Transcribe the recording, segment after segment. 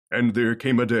And there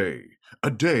came a day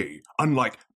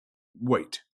unlike...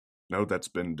 Wait, no, that's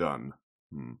been done.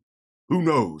 Who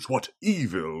knows what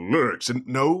evil lurks in...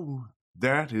 No,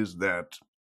 that is that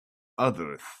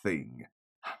other thing.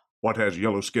 What has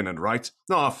yellow skin and rights?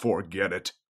 Forget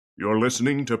it. You're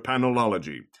listening to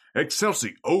Panelology.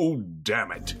 Excelsi, oh,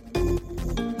 damn it.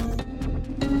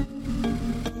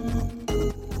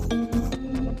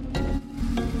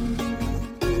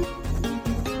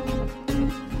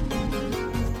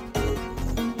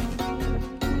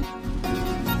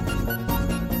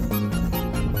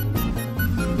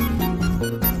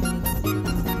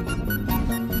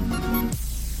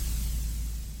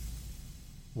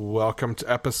 Welcome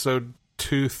to episode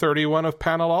 231 of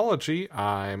Panelology.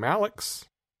 I'm Alex.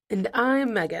 And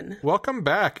I'm Megan. Welcome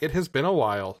back. It has been a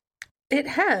while. It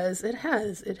has. It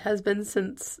has been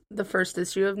since the first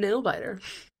issue of Nailbiter.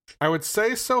 I would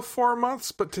say so 4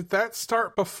 months, but did that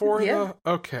start before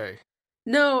Okay.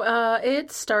 No,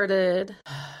 it started...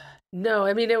 No,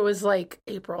 I mean, it was like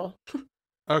April.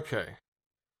 Okay.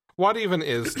 What even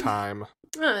is time?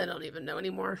 I don't even know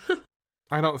anymore.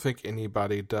 I don't think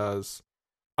anybody does.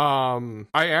 I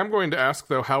am going to ask,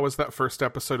 though, how was that first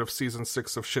episode of Season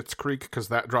 6 of Schitt's Creek? Because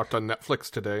that dropped on Netflix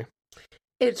today.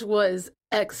 It was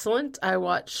excellent. I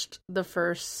watched the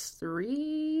first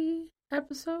 3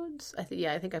 episodes. I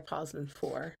think I paused in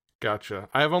 4. Gotcha.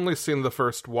 I have only seen the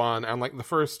first one and, the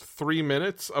first 3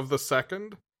 minutes of the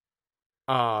second.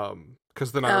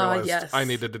 Because then I realized I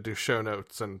needed to do show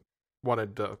notes and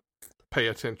wanted to pay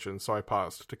attention, so I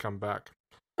paused to come back.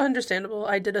 Understandable.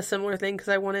 I did a similar thing because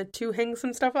I wanted to hang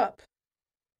some stuff up.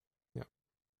 Yeah.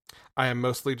 I am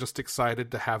mostly just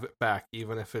excited to have it back,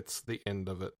 even if it's the end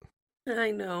of it. I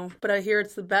know, but I hear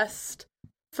it's the best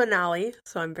finale,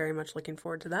 so I'm very much looking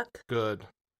forward to that. Good.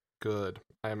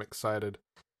 I am excited.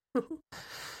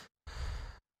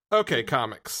 Okay,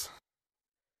 comics.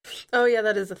 Oh yeah,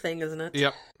 that is a thing, isn't it?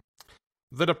 Yep.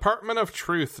 The Department of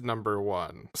Truth,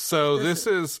 #1. So this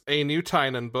is a new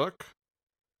Tynan book.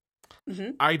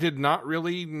 Mm-hmm. I did not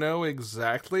really know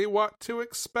exactly what to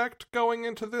expect going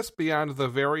into this beyond the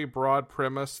very broad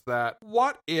premise that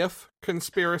what if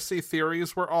conspiracy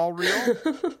theories were all real?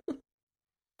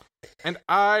 And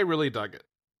I really dug it.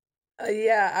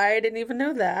 Yeah, I didn't even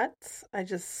know that. I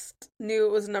just knew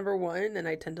it was #1 and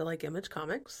I tend to like Image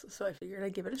Comics, so I figured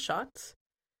I'd give it a shot.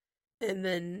 And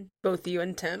then both you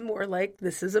and Tim were like,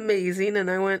 this is amazing, and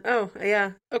I went, oh,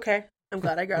 yeah, okay. I'm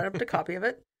glad I grabbed a copy of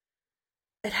it.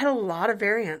 It had a lot of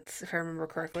variants, if I remember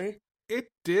correctly. It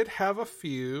did have a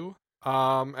few,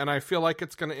 and I feel like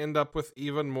it's going to end up with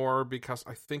even more because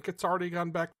I think it's already gone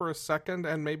back for a second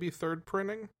and maybe third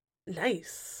printing.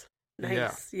 Nice.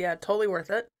 Yeah, totally worth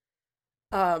it.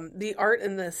 The art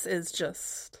in this is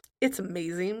it's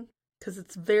amazing because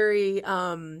it's very...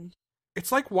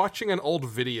 It's like watching an old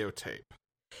videotape.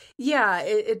 Yeah,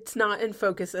 it's not in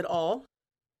focus at all,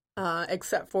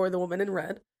 except for the woman in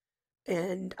red.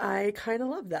 And I kind of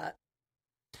love that.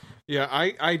 Yeah,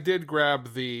 I did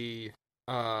grab the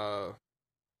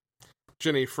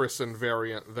Jenny Frison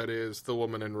variant that is the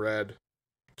woman in red.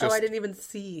 I didn't even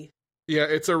see. Yeah,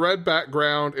 it's a red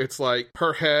background. It's like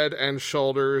her head and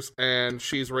shoulders, and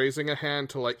she's raising a hand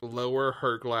to lower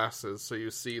her glasses so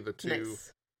you see the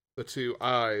two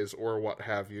eyes or what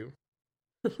have you.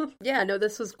 Yeah, no,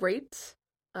 this was great.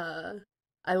 I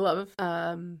love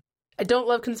I don't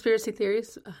love conspiracy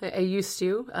theories. I used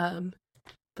to,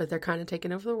 but they're kind of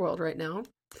taking over the world right now.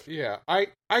 Yeah,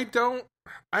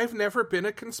 I've never been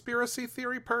a conspiracy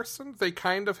theory person. They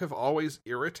kind of have always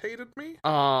irritated me.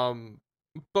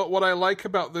 But what I like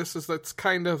about this is that's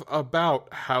kind of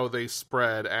about how they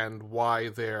spread and why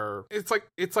they're...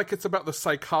 It's about the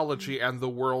psychology and the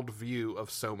worldview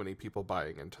of so many people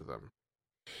buying into them.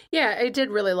 Yeah, I did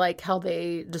really like how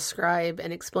they describe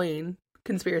and explain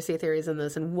conspiracy theories in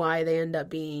this and why they end up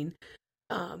being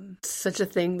such a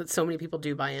thing that so many people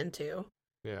do buy into.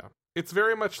 Yeah. It's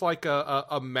very much like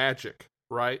a magic,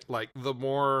 right? Like, the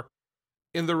more,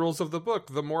 in the rules of the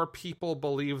book, the more people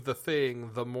believe the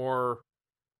thing, the more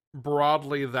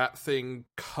broadly that thing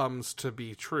comes to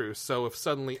be true. So if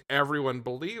suddenly everyone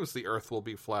believes the Earth will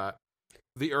be flat,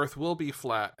 the Earth will be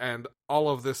flat, and all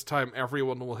of this time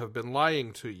everyone will have been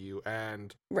lying to you,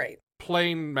 and right.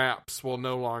 Plane maps will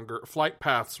no longer, flight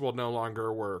paths will no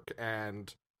longer work,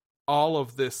 and all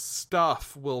of this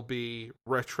stuff will be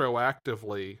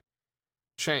retroactively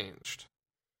changed.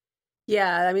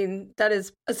 Yeah, I mean, that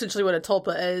is essentially what a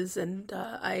tulpa is, and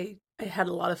I had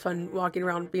a lot of fun walking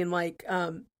around being like,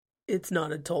 it's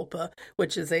not a tulpa,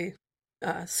 which is a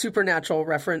supernatural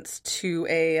reference to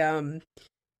a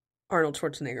Arnold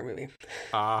Schwarzenegger movie.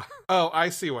 Oh, I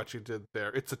see what you did there.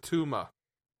 It's a tuma.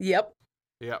 Yep.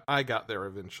 Yeah, I got there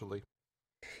eventually.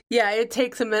 Yeah, it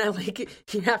takes a minute. Like,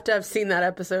 you have to have seen that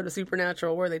episode of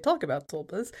Supernatural where they talk about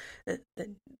tulpas and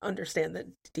understand that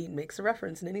Dean makes a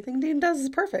reference, and anything Dean does is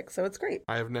perfect, so it's great.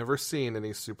 I have never seen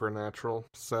any Supernatural,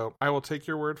 so I will take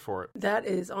your word for it. That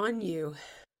is on you.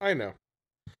 I know.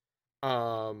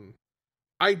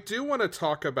 I do want to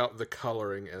talk about the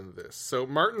coloring in this. So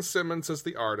Martin Simmons is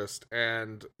the artist,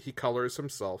 and he colors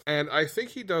himself. And I think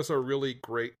he does a really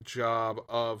great job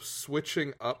of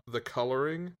switching up the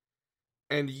coloring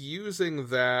and using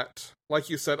that.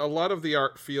 Like you said, a lot of the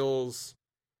art feels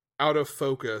out of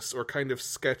focus or kind of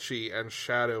sketchy and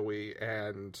shadowy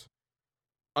and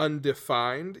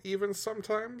undefined even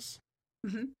sometimes.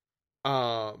 Mm-hmm.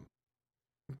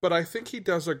 But I think he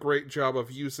does a great job of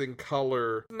using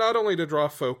color, not only to draw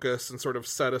focus and sort of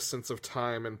set a sense of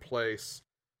time and place,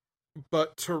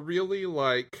 but to really,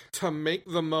 to make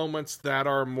the moments that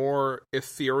are more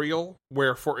ethereal,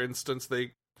 where, for instance,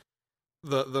 the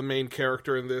main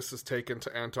character in this is taken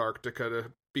to Antarctica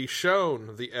to be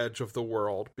shown the edge of the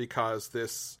world, because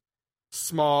this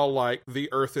small, the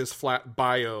Earth is flat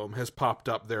biome has popped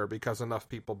up there because enough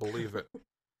people believe it.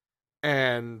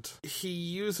 And he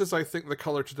uses, I think, the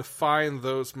color to define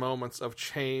those moments of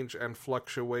change and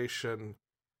fluctuation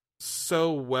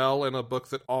so well in a book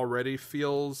that already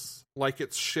feels like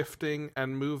it's shifting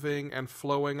and moving and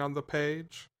flowing on the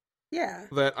page. Yeah.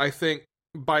 That I think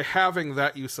by having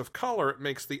that use of color, it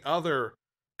makes the other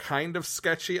kind of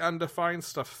sketchy, undefined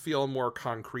stuff feel more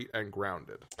concrete and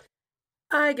grounded.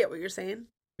 I get what you're saying.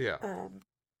 Yeah.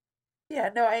 Yeah,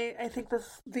 no, I think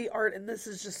the art in this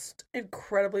is just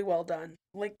incredibly well done.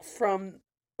 Like, from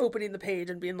opening the page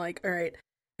and being like, all right,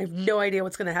 I have no idea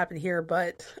what's going to happen here,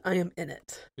 but I am in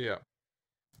it. Yeah.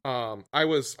 I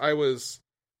was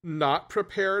not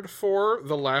prepared for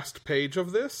the last page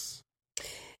of this.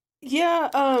 Yeah,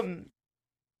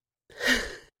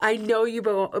 I know you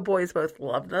boys both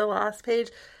love the last page.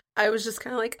 I was just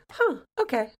kind of like,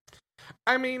 okay.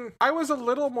 I mean, I was a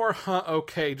little more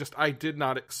okay, just I did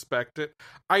not expect it.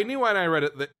 I knew when I read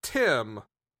it that Tim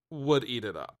would eat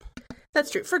it up. That's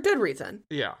true, for good reason.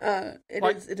 Yeah.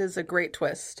 It is a great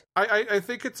twist. I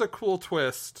think it's a cool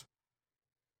twist.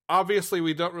 Obviously,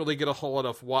 we don't really get a whole lot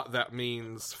of what that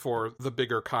means for the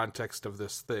bigger context of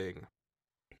this thing.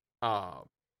 And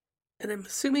I'm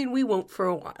assuming we won't for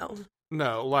a while.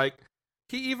 No,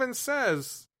 he even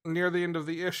says near the end of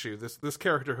the issue, this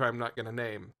character who I'm not going to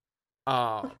name,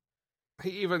 he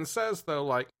even says,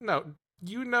 though, no,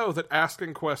 you know that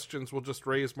asking questions will just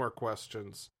raise more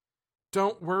questions.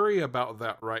 Don't worry about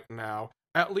that right now.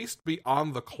 At least be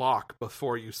on the clock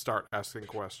before you start asking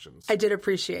questions. I did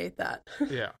appreciate that.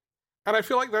 Yeah. And I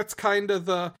feel like that's kind of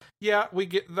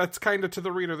that's kind of to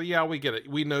the reader, we get it.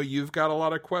 We know you've got a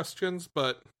lot of questions,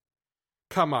 but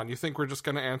come on, you think we're just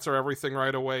going to answer everything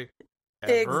right away?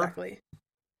 Ever? Exactly.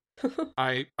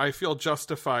 I feel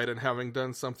justified in having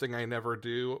done something I never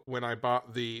do. When I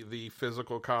bought the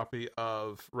physical copy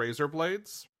of Razor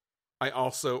Blades, I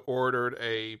also ordered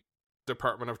a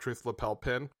Department of Truth lapel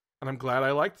pin, and I'm glad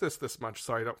I liked this much,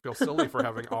 so I don't feel silly for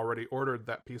having already ordered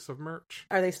that piece of merch.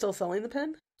 Are they still selling the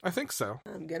pin? I think so.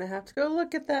 I'm gonna have to go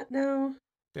look at that now.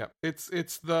 Yeah, it's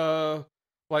the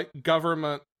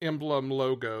government emblem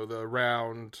logo, the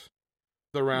round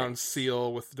nice.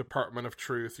 Seal with the Department of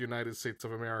Truth, United States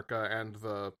of America, and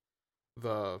the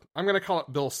I'm gonna call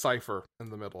it Bill Cipher in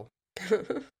the middle.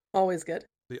 Always good.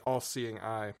 The all-seeing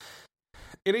eye.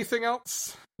 Anything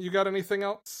else? You got anything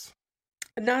else?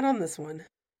 Not on this one.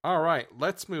 All right,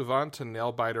 let's move on to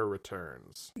Nailbiter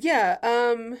Returns. Yeah,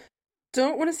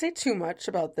 don't want to say too much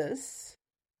about this.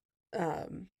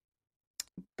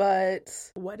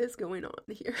 But what is going on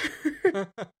here?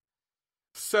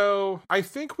 So, I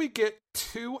think we get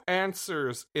two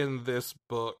answers in this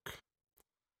book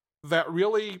that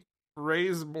really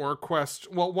raise more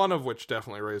questions. Well, one of which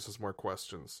definitely raises more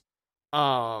questions.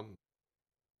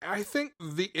 I think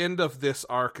the end of this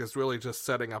arc is really just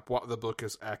setting up what the book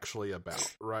is actually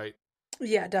about, right?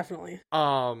 Yeah, definitely.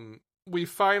 We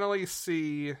finally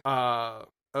see,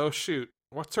 oh shoot,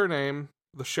 what's her name?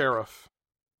 The sheriff.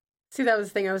 See, that was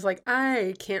the thing. I was like,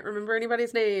 I can't remember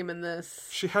anybody's name in this.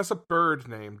 She has a bird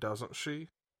name, doesn't she?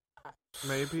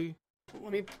 Maybe?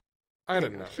 I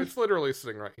don't know. It's literally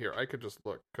sitting right here. I could just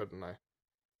look, couldn't I?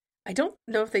 I don't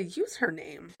know if they use her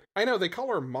name. I know, they call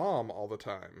her Mom all the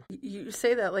time. You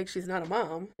say that like she's not a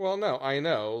mom. Well, no, I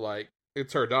know.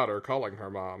 It's her daughter calling her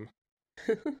mom.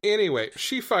 Anyway,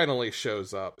 she finally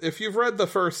shows up. If you've read the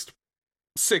first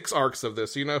 6 arcs of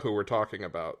this, you know who we're talking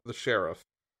about. The sheriff.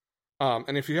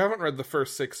 And if you haven't read the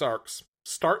first 6 arcs,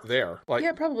 start there.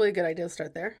 Yeah, probably a good idea to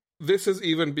start there. This is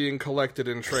even being collected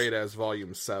in trade as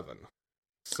Volume 7.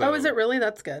 So, Oh, is it really?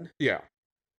 That's good. Yeah.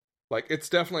 Like, it's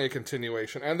definitely a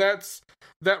continuation. And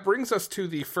that brings us to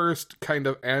the first kind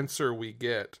of answer we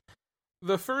get.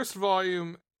 The first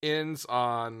volume ends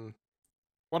on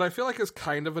what I feel like is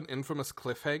kind of an infamous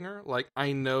cliffhanger. Like,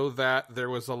 I know that there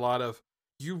was a lot of,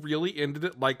 you really ended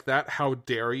it like that? How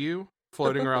dare you?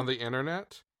 Floating around the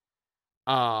internet.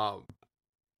 And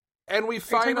we Are you finally...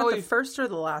 talking about the first or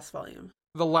the last volume?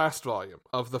 The last volume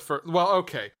of the first... Well,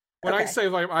 okay. When I say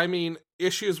volume, I mean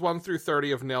issues 1 through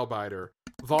 30 of Nailbiter.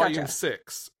 Volume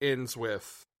 6 ends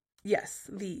with... Yes,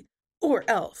 the or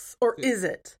else. Or is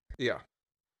it? Yeah.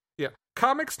 Yeah.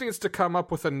 Comics needs to come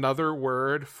up with another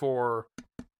word for...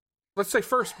 Let's say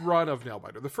first run of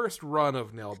Nailbiter. The first run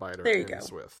of Nailbiter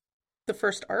ends with... The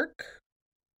first arc?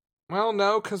 Well,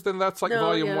 no, because then that's like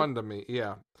volume 1 to me.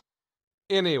 Yeah.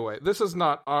 Anyway, this is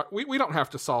not... we don't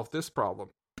have to solve this problem.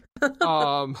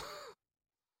 The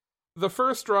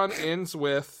first run ends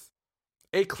with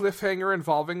a cliffhanger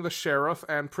involving the sheriff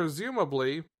and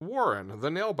presumably Warren, the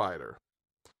Nailbiter.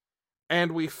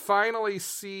 And we finally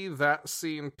see that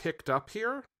scene picked up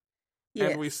here.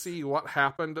 Yes. And we see what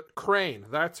happened. Crane,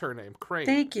 that's her name, Crane.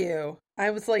 Thank you. I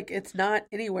was like, it's not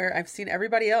anywhere. I've seen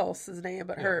everybody else's name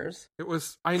but hers.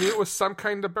 I knew it was some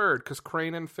kind of bird, because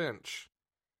Crane and Finch.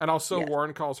 And also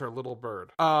Warren calls her Little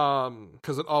Bird.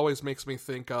 Because it always makes me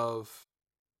think of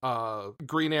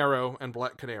Green Arrow and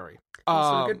Black Canary.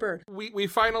 Also a good bird. We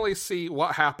finally see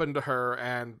what happened to her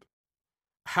and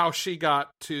how she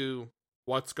got to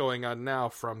what's going on now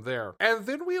from there. And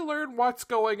then we learn what's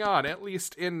going on, at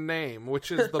least in name,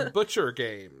 which is the Butcher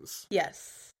Games.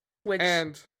 Yes. Which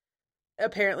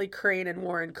apparently Crane and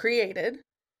Warren created.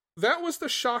 That was the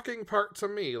shocking part to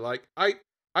me. Like,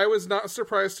 I was not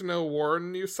surprised to know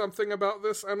Warren knew something about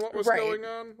this and what was going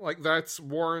on. Like, that's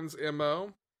Warren's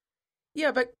MO.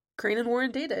 Yeah, but Crane and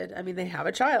Warren dated. I mean, they have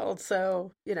a child,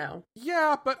 so, you know.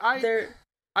 Yeah, but I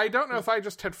don't know if I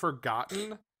just had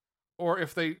forgotten, or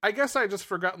if I guess I just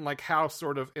forgotten, like, how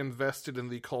sort of invested in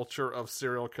the culture of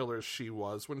serial killers she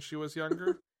was when she was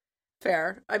younger.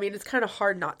 Fair. I mean, it's kind of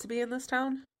hard not to be in this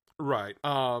town. Right.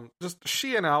 Just,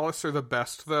 she and Alice are the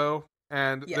best, though.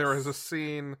 And there is a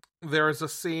scene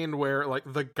where, like,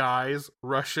 the guys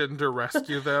rush in to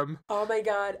rescue them. Oh my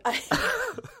god. I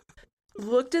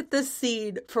looked at this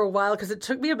scene for a while because it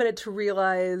took me a minute to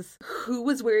realize who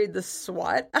was wearing the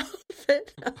SWAT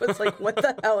outfit. I was like, what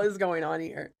the hell is going on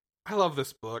here? I love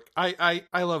this book. I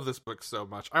love this book so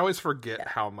much. I always forget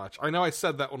how much. I know I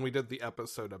said that when we did the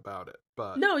episode about it,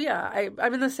 but... No, yeah.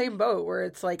 I'm in the same boat where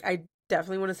it's like, I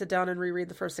definitely want to sit down and reread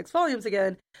the first 6 volumes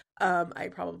again. I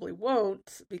probably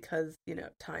won't because, you know,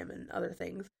 time and other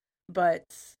things. But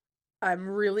I'm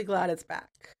really glad it's back.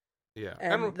 Yeah.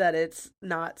 And that it's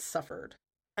not suffered.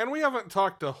 And we haven't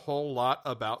talked a whole lot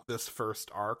about this first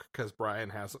arc because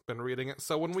Brian hasn't been reading it.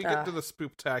 So when we get to the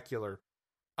Spooktacular,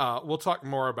 we'll talk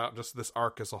more about just this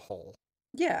arc as a whole.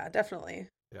 Yeah, definitely.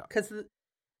 Yeah. Because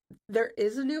there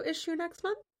is a new issue next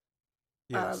month.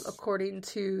 Yes. According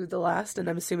to the last, and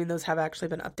I'm assuming those have actually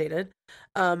been updated.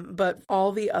 But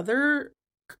all the other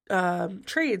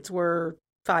trades were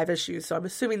 5 issues, so I'm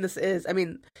assuming this is, I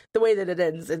mean, the way that it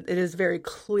ends, it is very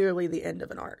clearly the end of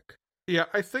an arc. Yeah,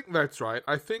 I think that's right.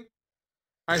 I think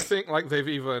like they've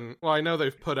even, well, I know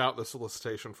they've put out the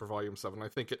solicitation for Volume 7. I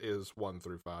think it is 1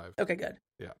 through 5. Okay, good.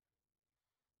 Yeah.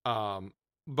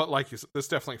 But like you said, this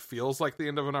definitely feels like the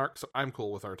end of an arc, so I'm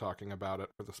cool with our talking about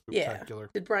it for the Spooktacular. Yeah.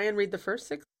 Did Brian read the first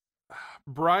 6?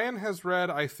 Brian has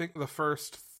read, I think, the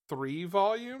first 3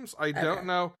 volumes. I don't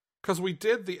know, because we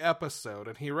did the episode,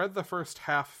 and he read the first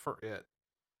half for it.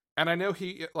 And I know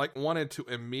he, like, wanted to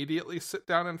immediately sit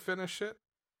down and finish it.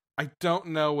 I don't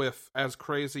know if, as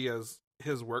crazy as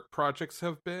his work projects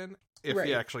have been, if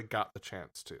he actually got the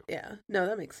chance to. Yeah. No,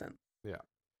 that makes sense. Yeah.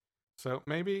 So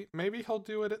maybe he'll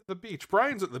do it at the beach.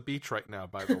 Brian's at the beach right now,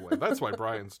 by the way. That's why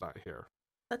Brian's not here.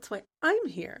 That's why I'm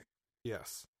here.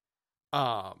 Yes.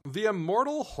 The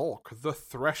Immortal Hulk, The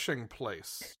Threshing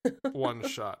Place, one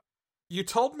shot. You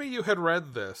told me you had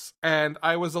read this, and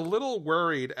I was a little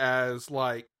worried as,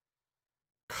 like,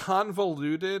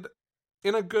 convoluted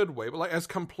in a good way, but, like, as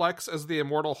complex as the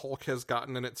Immortal Hulk has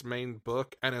gotten in its main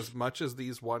book, and as much as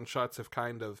these one-shots have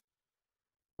kind of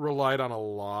relied on a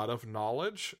lot of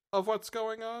knowledge of what's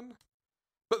going on.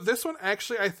 But this one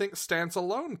actually, I think, stands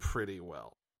alone pretty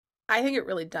well. I think it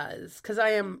really does, because I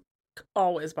am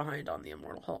always behind on the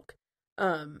Immortal Hulk.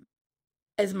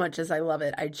 As much as I love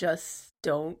it, I just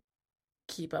don't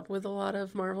keep up with a lot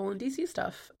of Marvel and DC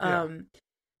stuff. Yeah.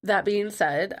 That being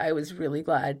said, I was really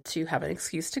glad to have an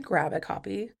excuse to grab a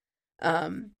copy.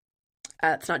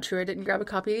 That's not true. I didn't grab a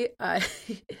copy. I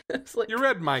was like, You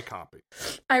read my copy.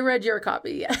 I read your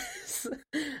copy, yes.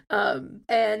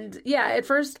 And yeah, at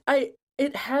first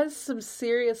it has some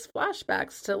serious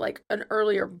flashbacks to like an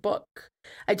earlier book.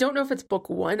 I don't know if it's book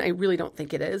 1. I really don't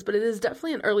think it is, but it is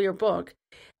definitely an earlier book.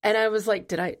 And I was like,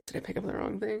 did I pick up the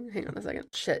wrong thing? Hang on a second.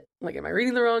 Shit. Like, am I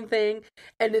reading the wrong thing?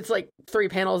 And it's like 3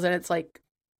 panels and it's like,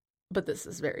 but this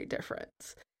is very different.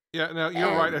 Yeah, no,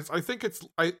 you're right.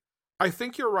 I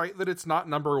think you're right that it's not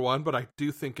number 1, but I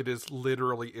do think it is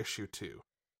literally issue 2.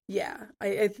 Yeah,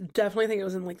 I definitely think it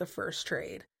was in like the first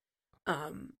trade.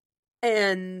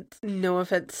 And no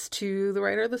offense to the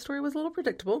writer, the story was a little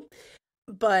predictable.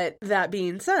 But that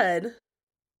being said,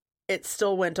 it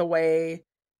still went away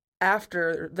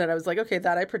after that. I was like, okay,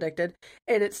 that I predicted.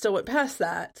 And it still went past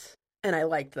that. And I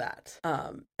liked that.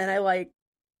 And I like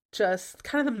just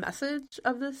kind of the message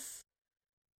of this.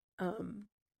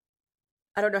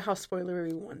 I don't know how spoilery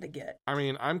we wanted to get. I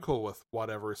mean, I'm cool with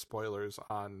whatever spoilers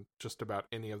on just about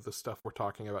any of the stuff we're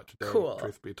talking about today, Cool.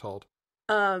 truth be told.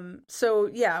 So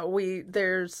yeah,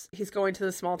 he's going to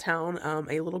the small town.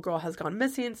 A little girl has gone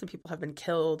missing. Some people have been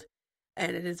killed,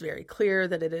 and it is very clear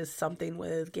that it is something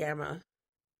with gamma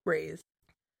rays.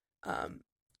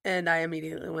 And I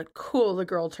immediately went, cool, the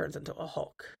girl turns into a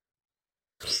Hulk.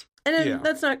 And then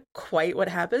that's not quite what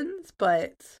happens,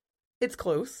 but it's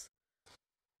close.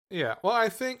 Yeah, well, I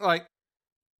think, like,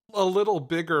 a little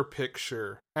bigger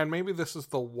picture, and maybe this is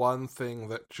the one thing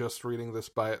that just reading this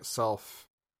by itself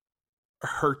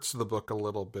hurts the book a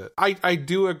little bit. I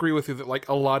do agree with you that, like,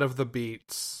 a lot of the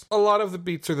beats are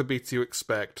the beats you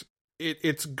expect.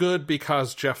 It's good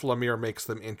because Jeff Lemire makes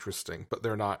them interesting, but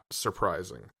they're not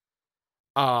surprising.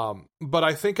 But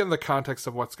I think in the context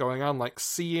of what's going on, like,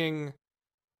 seeing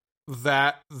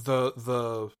that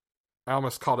I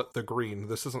almost called it the green.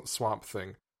 This isn't Swamp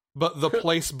Thing. But the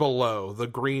place below, the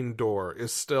green door,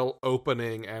 is still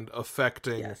opening and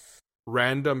affecting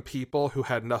random people who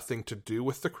had nothing to do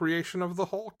with the creation of the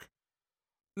Hulk.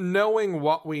 Knowing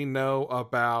what we know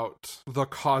about the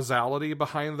causality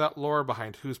behind that lore,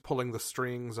 behind who's pulling the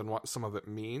strings and what some of it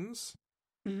means,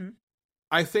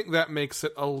 I think that makes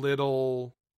it a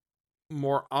little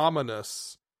more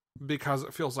ominous, because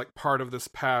it feels like part of this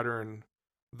pattern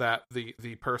that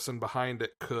the person behind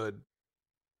it could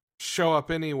show up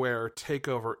anywhere, take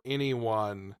over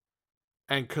anyone,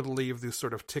 and could leave these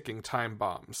sort of ticking time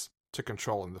bombs to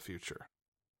control in the future.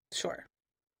 Sure.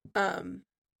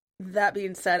 That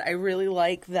being said, I really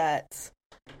like that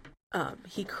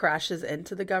he crashes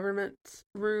into the government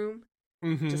room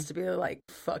just to be like,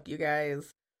 fuck you guys.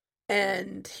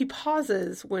 And he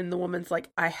pauses when the woman's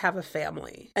like, I have a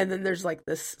family. And then there's like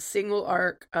this single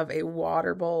arc of a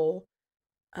water bowl,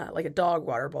 like a dog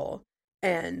water bowl,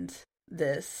 and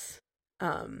this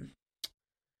I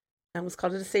almost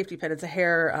called it a safety pin. It's a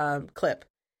hair clip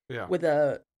with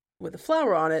a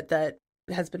flower on it that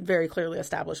has been very clearly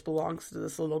established belongs to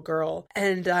this little girl.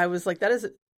 And I was like, that is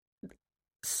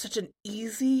such an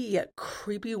easy yet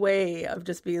creepy way of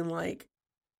just being like,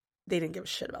 they didn't give a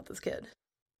shit about this kid.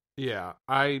 Yeah,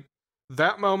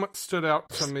 that moment stood out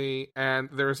to me. And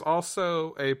there's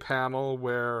also a panel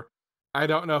where I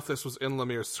don't know if this was in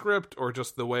Lemire's script or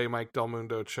just the way Mike Del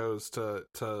Mundo chose to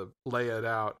lay it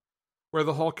out, where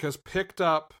the Hulk has picked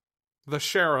up the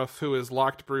sheriff who has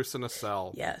locked Bruce in a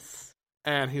cell. Yes.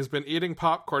 And he's been eating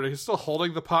popcorn, and he's still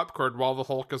holding the popcorn while the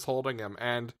Hulk is holding him.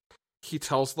 And he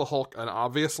tells the Hulk an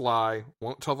obvious lie,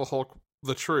 won't tell the Hulk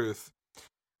the truth.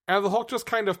 And the Hulk just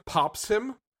kind of pops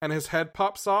him, and his head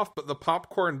pops off, but the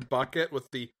popcorn bucket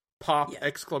with the pop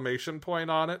exclamation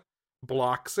point on it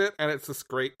blocks it, and it's this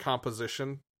great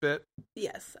composition bit.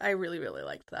 Yes, I really, really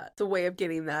liked that. It's a way of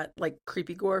getting that, like,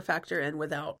 creepy gore factor in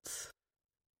without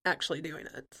actually doing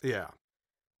it. Yeah.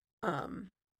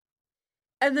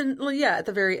 And then, at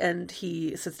the very end,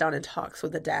 he sits down and talks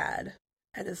with the dad,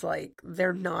 and is like,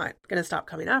 they're not going to stop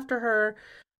coming after her,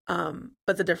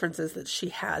 but the difference is that she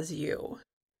has you.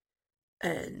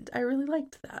 And I really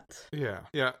liked that.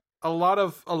 Yeah. A lot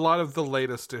of the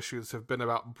latest issues have been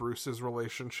about Bruce's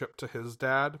relationship to his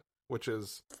dad, which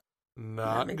is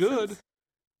not good. Sense.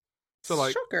 So,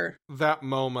 like, Shocker. that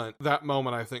moment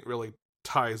I think really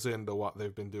ties into what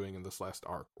they've been doing in this last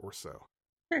arc or so.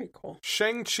 Very cool.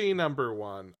 Shang-Chi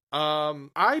 #1.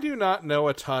 I do not know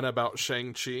a ton about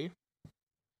Shang-Chi.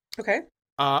 Okay.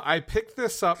 I picked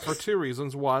this up for 2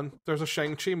 reasons. One, there's a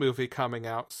Shang-Chi movie coming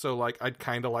out, so, like, I'd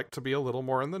kind of like to be a little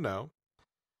more in the know.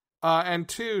 And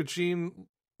 2, Gene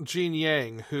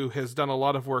Yang, who has done a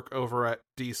lot of work over at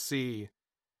DC,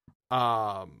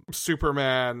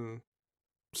 Superman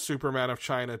of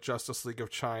China, Justice League of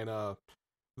China,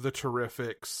 The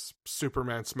Terrifics,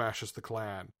 Superman Smashes the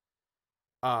Klan.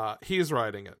 He's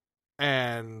writing it,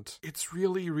 and it's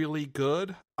really, really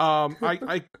good.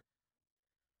 I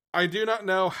do not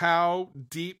know how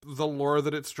deep the lore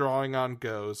that it's drawing on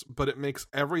goes, but it makes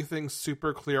everything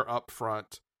super clear up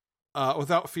front,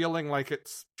 without feeling like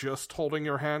it's just holding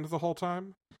your hand the whole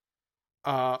time.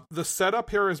 The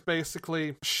setup here is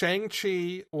basically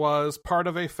Shang-Chi was part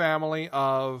of a family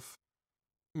of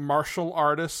martial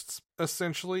artists,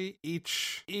 essentially.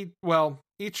 Each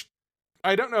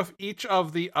I don't know if each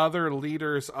of the other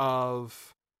leaders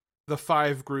of the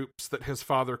 5 groups that his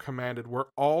father commanded were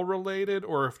all related,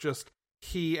 or if just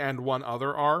he and one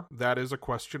other are. That is a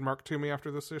question mark to me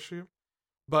after this issue.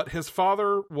 But his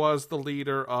father was the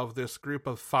leader of this group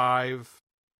of 5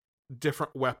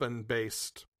 different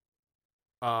weapon-based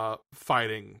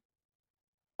fighting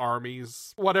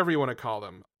armies, whatever you want to call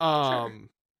them. Sure.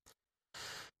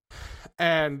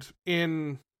 And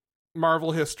in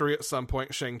Marvel history, at some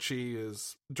point, Shang-Chi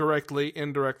is directly,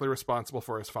 indirectly responsible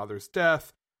for his father's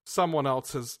death. Someone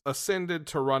else has ascended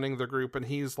to running the group, and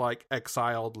he's like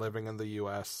exiled, living in the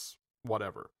US,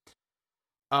 whatever.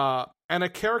 And a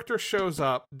character shows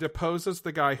up, deposes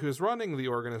the guy who's running the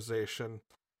organization,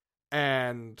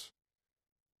 and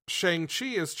Shang-Chi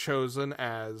is chosen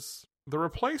as the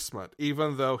replacement,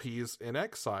 even though he's in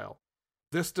exile.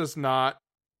 This does not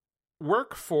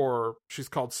work for, she's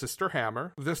called Sister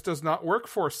Hammer. This does not work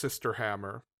for Sister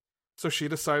Hammer, so she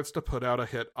decides to put out a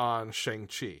hit on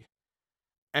Shang-Chi.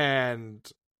 And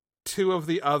 2 of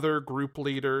the other group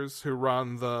leaders who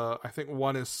run I think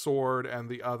one is Sword and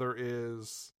the other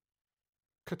is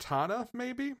Katana,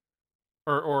 maybe?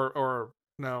 Or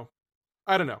no.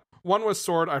 I don't know. One was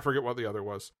Sword, I forget what the other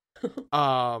was.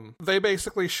 They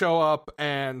basically show up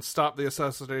and stop the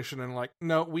assassination and like,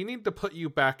 no, we need to put you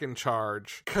back in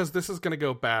charge, because this is going to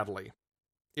go badly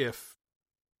if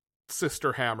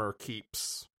Sister Hammer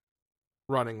keeps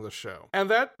running the show.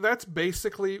 And that's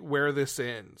basically where this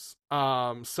ends.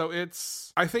 So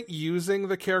it's, I think, using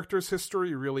the character's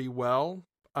history really well.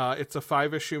 It's a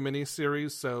 5-issue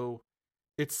miniseries, so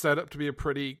it's set up to be a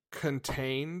pretty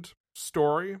contained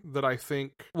story that I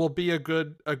think will be a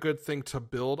good thing to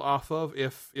build off of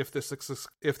if this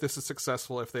is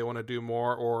successful, if they want to do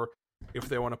more, or if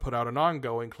they want to put out an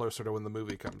ongoing closer to when the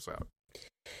movie comes out.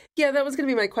 Yeah, that was going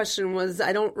to be my question. Was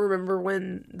I don't remember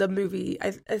when the movie.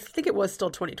 I think it was still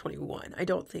 2021. I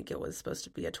don't think it was supposed to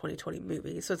be a 2020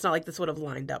 movie, so it's not like this would have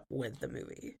lined up with the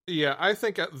movie. Yeah, I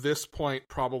think at this point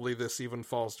probably this even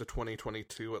falls to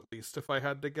 2022 at least, if I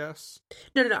had to guess.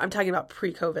 No. I'm talking about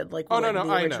pre-COVID, like the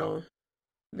I know.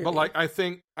 Movie. But like I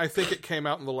think it came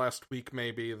out in the last week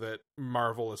maybe that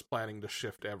Marvel is planning to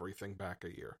shift everything back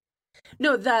a year.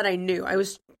 No, that I knew.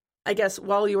 I guess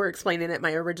while you were explaining it,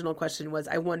 my original question was,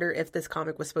 I wonder if this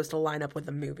comic was supposed to line up with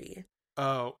the movie.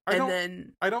 Oh, I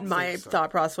don't my think so.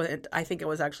 thought process, I think it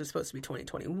was actually supposed to be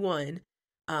 2021.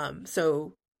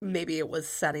 So maybe it was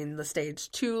setting the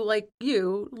stage to, like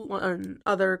you and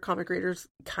other comic readers,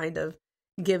 kind of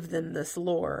give them this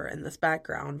lore and this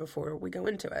background before we go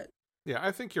into it. Yeah,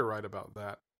 I think you're right about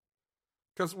that.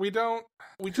 Because we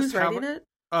Who's just writing it?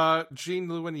 Jean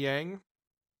Luen Yang.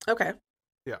 Okay.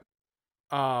 Yeah.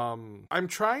 I'm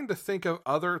trying to think of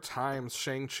other times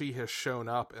Shang-Chi has shown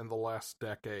up in the last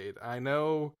decade. I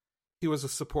know he was a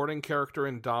supporting character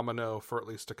in Domino for at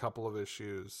least a couple of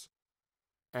issues.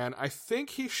 And I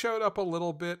think he showed up a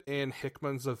little bit in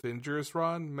Hickman's Avengers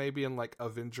run, maybe in like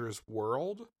Avengers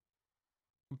World.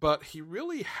 But he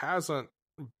really hasn't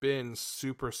been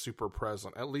super, super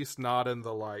present, at least not in the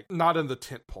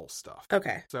tentpole stuff.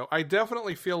 Okay. So I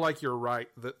definitely feel like you're right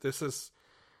that this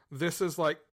is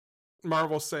like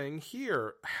Marvel saying,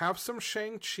 here, have some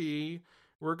Shang-Chi.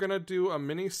 We're going to do a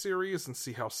mini-series and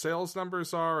see how sales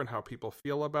numbers are and how people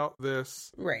feel about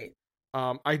this. Right.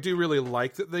 I do really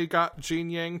like that they got Jean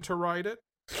Yang to write it.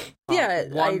 Yeah.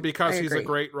 One, because he's a agree.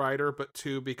 great writer, but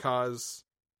 2, because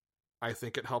I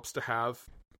think it helps to have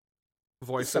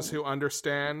voices who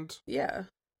understand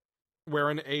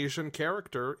where an Asian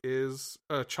character is,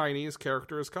 a Chinese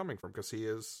character is coming from, because he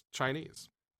is Chinese.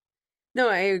 No,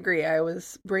 I agree. I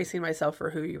was bracing myself for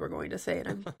who you were going to say, and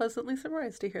I'm pleasantly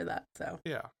surprised to hear that. So,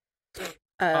 yeah.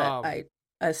 I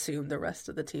assume the rest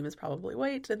of the team is probably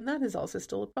white, and that is also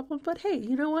still a problem. But hey,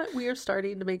 you know what? We are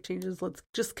starting to make changes. Let's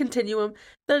just continue them.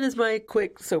 That is my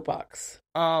quick soapbox.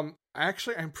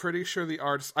 Actually, I'm pretty sure the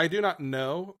artist, I do not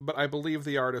know, but I believe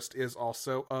the artist is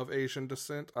also of Asian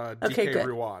descent. Okay, DK good.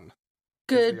 Ruan.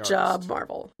 Good job,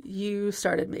 Marvel. You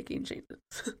started making changes.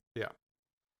 Yeah.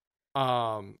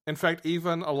 In fact,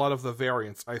 even a lot of the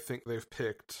variants, I think they've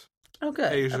picked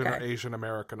Asian or Asian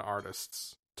American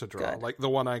artists to draw. Good. Like the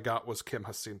one I got was Kim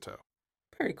Jacinto.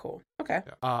 Very cool. Okay.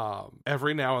 Yeah.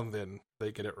 Every now and then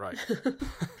they get it right.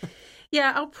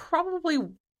 Yeah, I'll probably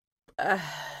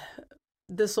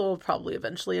this will probably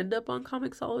eventually end up on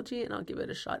Comixology, and I'll give it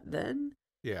a shot then.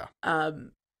 Yeah.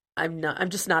 I'm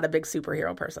just not a big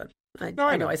superhero person. I No,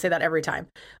 I know know. I say that every time,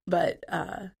 but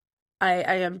I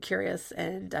am curious,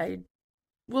 and I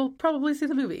will probably see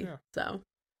the movie. Yeah. So,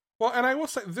 Well, and I will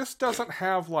say, this doesn't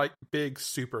have, like, big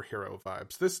superhero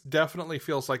vibes. This definitely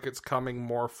feels like it's coming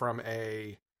more from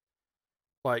a,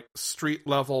 like,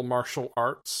 street-level martial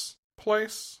arts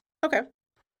place okay.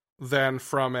 than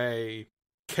from a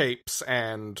capes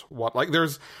and what. Like,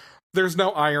 there's no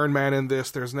Iron Man in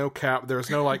this, there's no Cap, there's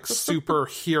no, like,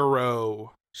 superhero.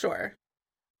 Sure.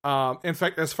 In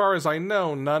fact, as far as I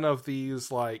know, none of these,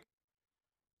 like,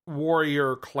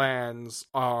 warrior clans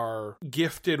are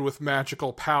gifted with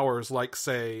magical powers like,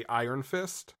 say, Iron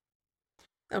Fist.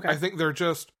 Okay. I think they're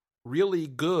just really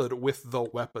good with the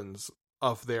weapons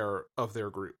of their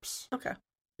groups. Okay.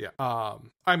 Yeah.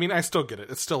 I mean, I still get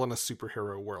it. It's still in a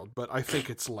superhero world, but I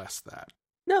think it's less that.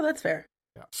 No, that's fair.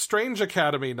 Yeah. Strange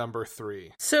Academy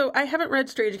 #3. So I haven't read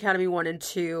Strange Academy 1 and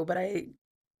 2, but I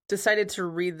decided to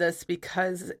read this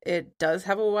because it does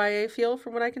have a YA feel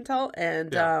from what I can tell.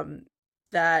 And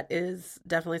that is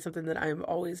definitely something that I'm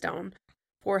always down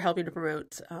for, helping to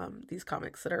promote these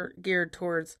comics that are geared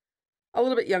towards a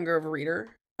little bit younger of a reader.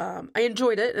 I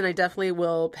enjoyed it, and I definitely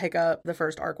will pick up the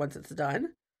first arc once it's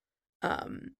done.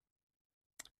 And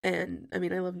I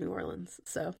mean, I love New Orleans,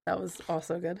 so that was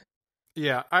also good.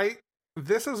 Yeah,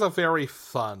 this is a very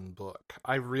fun book.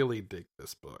 I really dig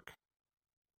this book.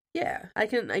 Yeah, I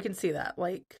can see that.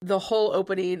 Like, the whole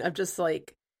opening of just,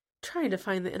 like, trying to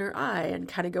find the inner eye and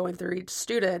kind of going through each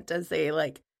student as they,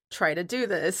 like, try to do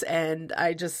this, and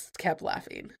I just kept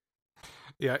laughing.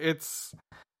 Yeah, it's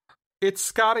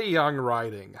Scotty Young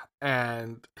writing,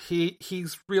 and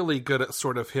he's really good at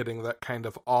sort of hitting that kind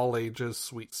of all ages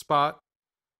sweet spot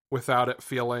without it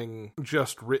feeling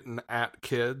just written at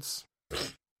kids.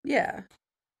 Yeah.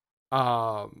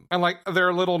 And, like, there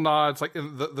are little nods, like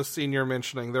in the scene you're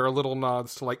mentioning, there are little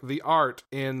nods to, like, the art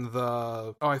in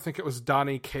I think it was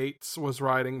Donnie Cates was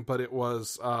writing, but it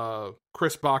was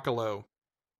Chris Bacalo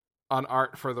on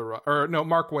art for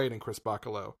Mark Waid and Chris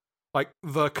Bacalo. Like,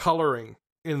 the coloring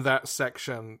in that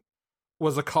section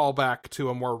was a callback to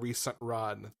a more recent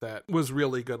run that was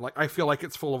really good. Like, I feel like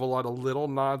it's full of a lot of little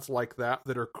nods like that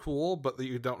are cool, but that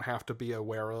you don't have to be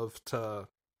aware of to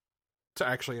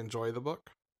actually enjoy the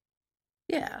book.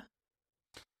 Yeah.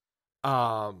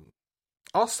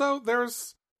 Also,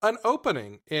 there's an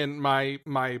opening in my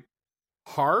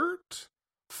heart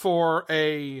for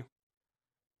a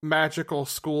magical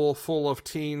school full of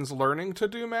teens learning to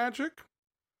do magic.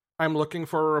 I'm looking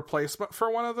for a replacement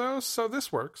for one of those, so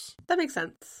this works. That makes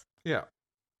sense. Yeah.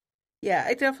 Yeah,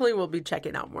 I definitely will be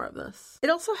checking out more of this. It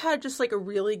also had just, like, a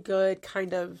really good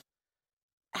kind of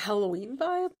Halloween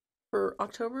vibe for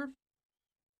October.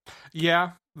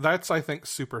 Yeah, that's, I think,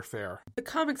 super fair. The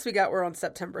comics we got were on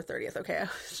September 30th. Okay, I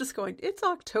was just going, it's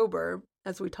October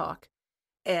as we talk.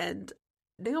 And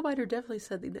Nailbiter definitely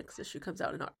said the next issue comes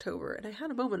out in October. And I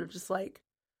had a moment of just like,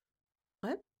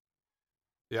 what?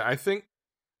 Yeah, I think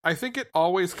it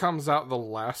always comes out the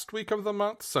last week of the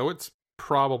month, so it's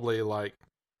probably, like,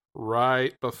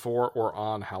 right before or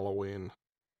on Halloween.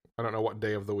 I don't know what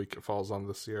day of the week it falls on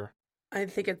this year. I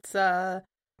think it's the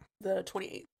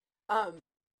 28th.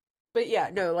 But yeah,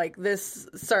 no, like this,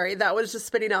 sorry, that was just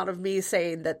spitting out of me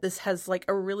saying that this has like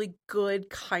a really good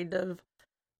kind of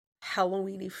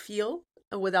Halloween-y feel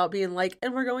without being like,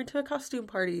 and we're going to a costume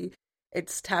party.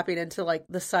 It's tapping into like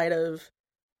the side of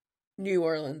New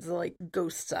Orleans, the like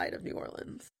ghost side of New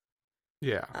Orleans.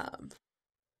 Yeah.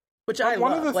 Which I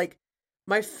love. Like,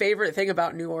 my favorite thing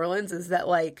about New Orleans is that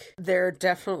like there are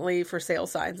definitely for sale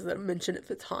signs that mention if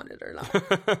it's haunted or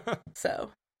not.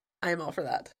 So I am all for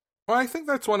that. Well, I think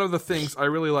that's one of the things I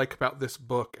really like about this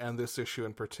book and this issue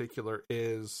in particular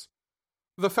is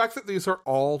the fact that these are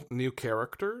all new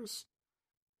characters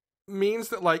means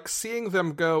that, like, seeing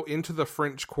them go into the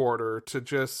French Quarter to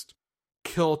just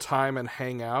kill time and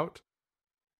hang out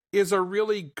is a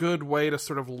really good way to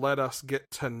sort of let us get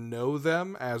to know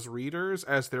them as readers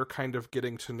as they're kind of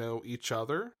getting to know each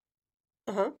other.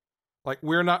 Uh-huh. Like,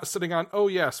 we're not sitting on, oh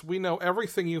yes, we know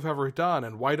everything you've ever done,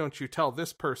 and why don't you tell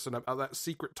this person about that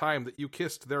secret time that you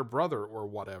kissed their brother or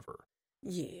whatever.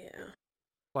 Yeah.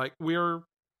 Like, we're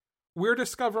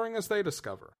discovering as they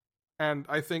discover. And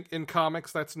I think in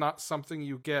comics, that's not something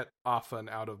you get often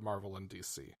out of Marvel and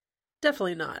DC.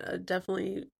 Definitely not.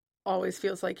 Definitely always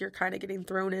feels like you're kind of getting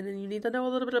thrown in and you need to know a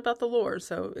little bit about the lore.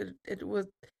 So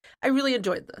I really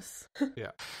enjoyed this.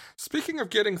 Yeah. Speaking of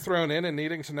getting thrown in and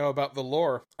needing to know about the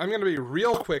lore, I'm going to be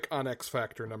real quick on X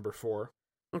Factor number 4.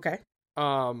 Okay.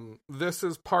 This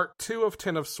is part 2 of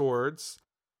Ten of Swords.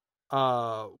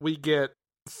 We get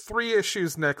 3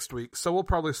 issues next week, so we'll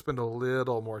probably spend a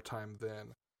little more time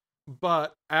then.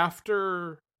 But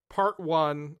after part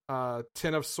 1,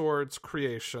 Ten of Swords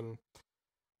creation,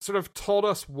 sort of told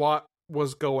us what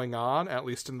was going on, at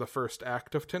least in the first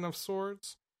act of Ten of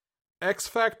Swords. X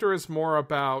Factor is more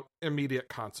about immediate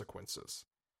consequences.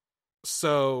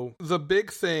 So the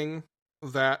big thing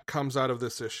that comes out of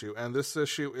this issue, and this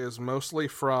issue is mostly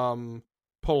from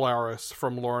Polaris,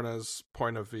 from Lorna's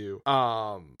point of view.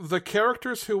 The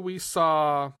characters who we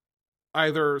saw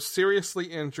either seriously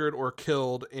injured or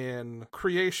killed in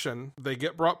creation, they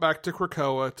get brought back to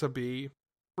Krakoa to be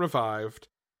revived,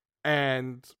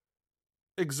 and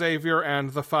Xavier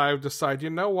and the 5 decide,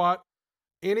 you know what?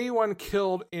 Anyone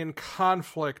killed in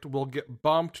conflict will get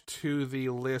bumped to the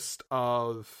list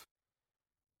of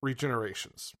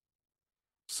regenerations.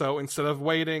 So instead of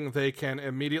waiting, they can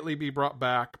immediately be brought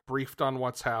back, briefed on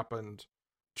what's happened,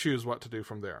 choose what to do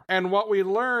from there. And what we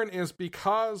learn is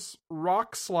because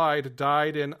Rockslide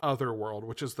died in Otherworld,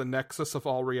 which is the nexus of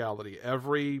all reality,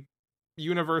 every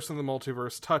universe in the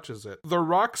multiverse touches it, the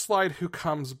Rockslide who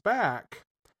comes back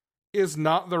is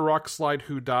not the Rockslide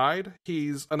who died.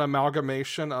 He's an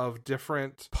amalgamation of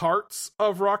different parts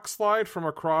of Rockslide from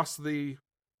across the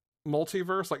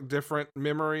multiverse, like different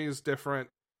memories, different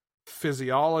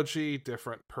physiology,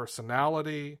 different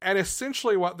personality. And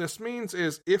essentially what this means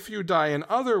is if you die in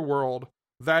Otherworld,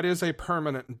 that is a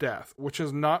permanent death, which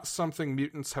is not something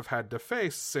mutants have had to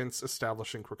face since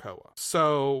establishing Krakoa.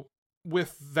 So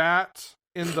with that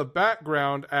in the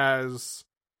background, as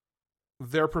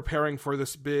they're preparing for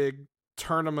this big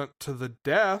tournament to the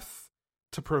death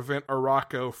to prevent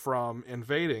Arakko from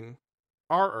invading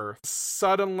our Earth,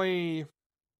 suddenly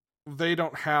they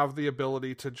don't have the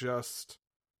ability to just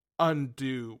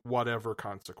undo whatever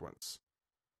consequence.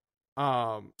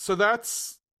 So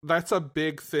that's a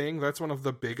big thing. That's one of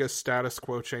the biggest status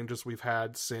quo changes we've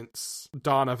had since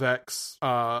Dawn of X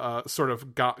sort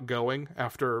of got going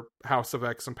after House of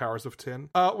X and Powers of 10.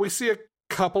 We see a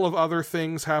couple of other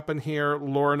things happen here.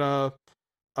 Lorna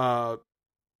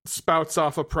spouts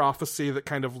off a prophecy that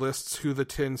kind of lists who the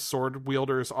 10 sword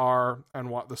wielders are and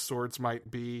what the swords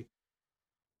might be.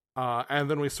 And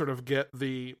then we sort of get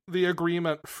the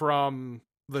agreement from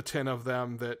the 10 of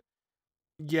them that,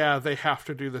 yeah, they have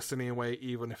to do this anyway,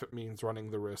 even if it means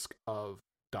running the risk of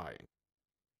dying.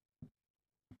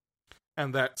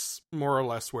 And that's more or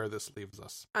less where this leaves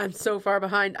us. I'm so far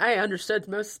behind. I understood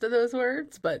most of those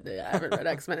words, but I haven't read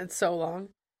X-Men in so long.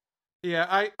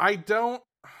 Yeah, I don't...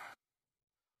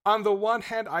 On the one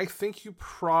hand, I think you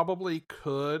probably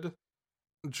could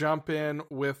jump in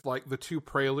with, like, the 2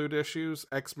 Prelude issues,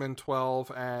 X-Men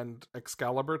 12 and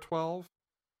Excalibur 12,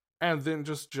 and then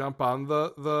just jump on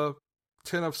the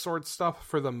Ten of Swords stuff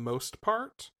for the most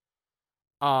part.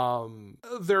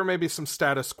 There may be some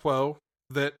status quo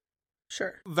that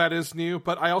Sure. that is new,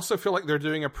 but I also feel like they're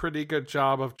doing a pretty good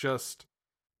job of just,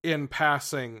 in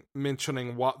passing,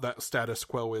 mentioning what that status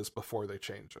quo is before they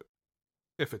change it,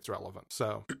 if it's relevant.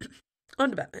 So, On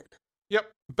to Batman. Yep,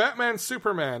 Batman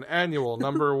Superman Annual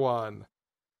number 1.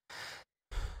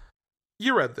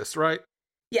 You read this, right?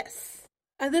 Yes.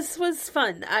 This was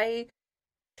fun. I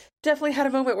definitely had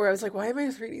a moment where I was like, why am I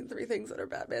just reading 3 things that are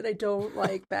Batman? I don't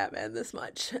like Batman this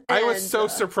much. I was so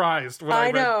surprised when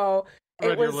I know.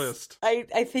 read your list. I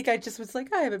think I just was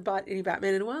like, I haven't bought any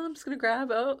Batman in a while. I'm just going to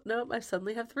grab, oh, nope, I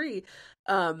suddenly have 3.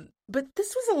 But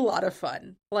this was a lot of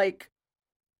fun. Like,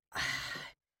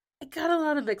 I got a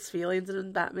lot of mixed feelings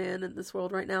in Batman in this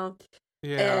world right now.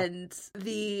 Yeah. And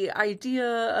the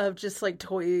idea of just like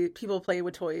people playing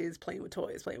with toys,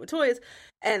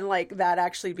 and like that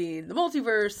actually being the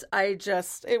multiverse,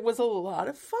 it was a lot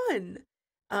of fun.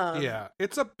 Yeah,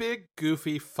 it's a big,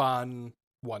 goofy, fun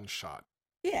one-shot.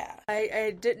 Yeah,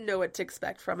 I didn't know what to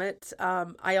expect from it.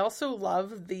 I also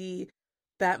love the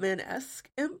Batman-esque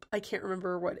imp. I can't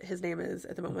remember what his name is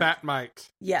at the moment. Batmite.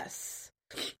 Yes.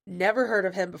 Never heard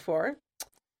of him before.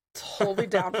 Totally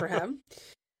down for him.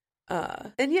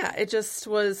 And yeah, it just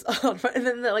was a lot of fun. And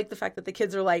then the fact that the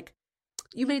kids are like,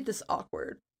 you made this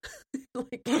awkward.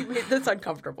 Like, you made this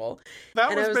uncomfortable.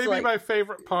 That was maybe like, my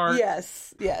favorite part.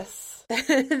 Yes.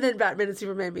 And then Batman and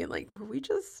Superman being like, were we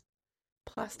just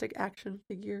plastic action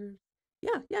figures?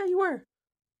 Yeah, you were.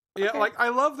 Yeah, okay. Like, I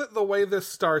love that the way this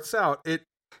starts out,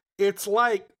 it's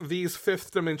like these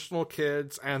 5th dimensional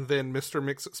kids and then Mr.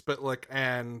 Mix-It Spitlick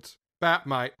and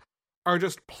Batmite are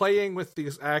just playing with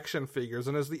these action figures,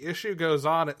 and as the issue goes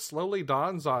on, it slowly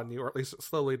dawns on you, or at least it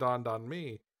slowly dawned on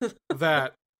me,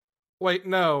 that, wait,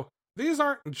 no, these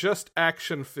aren't just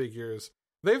action figures.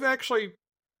 They've actually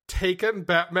taken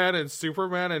Batman and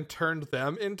Superman and turned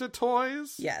them into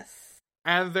toys. Yes.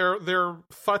 And they're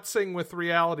futzing with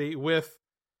reality with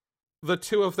the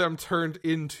two of them turned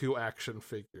into action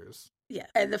figures. Yeah.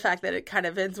 And the fact that it kind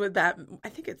of ends with I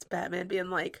think it's Batman being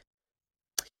like,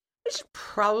 I should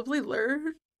probably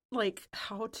learn like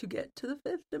how to get to the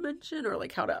fifth dimension, or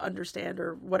like how to understand,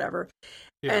 or whatever.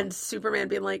 Yeah. And Superman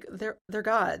being like, they're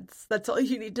gods. That's all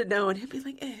you need to know. And he'd be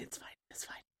like, it's fine. It's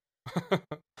fine.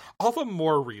 All the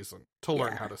more reason to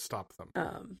learn how to stop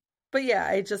them. But yeah,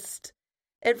 I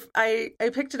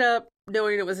picked it up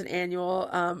knowing it was an annual.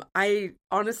 I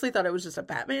honestly thought it was just a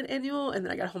Batman annual, and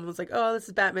then I got home and was like, oh, this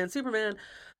is Batman Superman.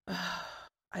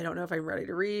 I don't know if I'm ready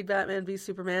to read Batman v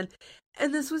Superman.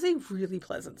 And this was a really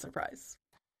pleasant surprise.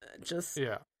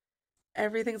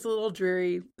 Everything's a little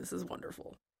dreary. This is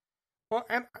wonderful. Well,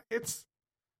 and it's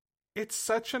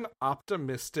such an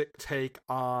optimistic take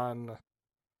on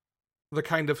the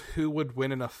kind of who would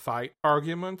win in a fight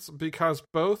arguments, because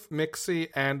both Mixie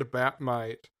and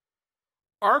Batmite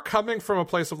are coming from a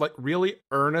place of like really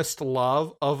earnest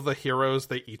love of the heroes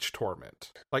they each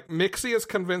torment. Like, Mixie is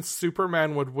convinced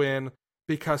Superman would win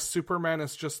because Superman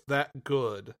is just that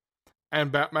good,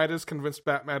 and Batmite is convinced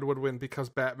Batman would win because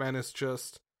Batman is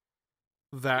just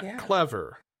that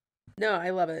clever. No, I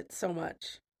love it so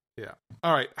much. Yeah.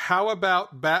 All right. How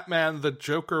about Batman the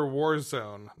Joker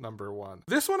Warzone #1?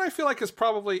 This one I feel like is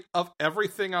probably, of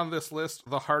everything on this list,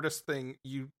 the hardest thing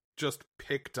you just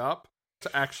picked up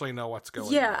to actually know what's going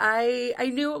on. Yeah,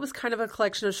 I knew it was kind of a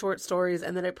collection of short stories,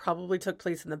 and that it probably took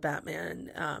place in the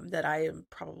Batman, that I am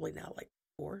probably now like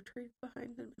 4 trades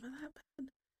behind. Am I that bad?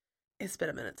 It's been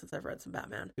a minute since I've read some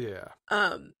Batman. Yeah.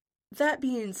 That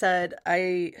being said,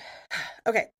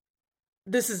 okay.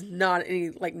 This is not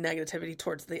any like negativity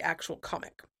towards the actual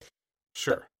comic.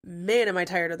 Sure. But, man, am I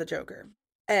tired of the Joker.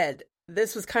 Ed,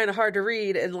 this was kind of hard to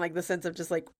read in like the sense of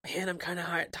just like, man, I'm kind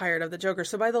of tired of the Joker.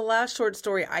 So by the last short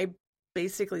story, I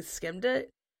basically skimmed it.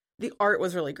 The art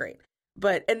was really great.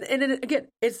 But, and again,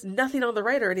 it's nothing on the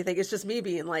writer or anything. It's just me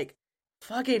being like,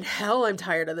 fucking hell, I'm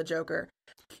tired of the Joker.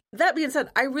 That being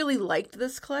said, I really liked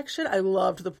this collection. I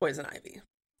loved the Poison Ivy.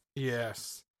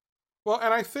 Yes. Well,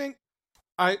 and I think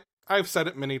I've said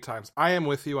it many times. I am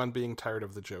with you on being tired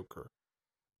of the Joker.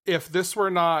 If James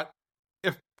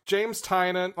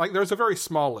Tynion, like, there's a very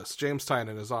small list, James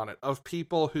Tynion is on it, of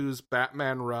people whose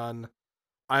Batman run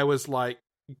I was like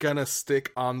gonna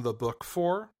stick on the book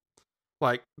for.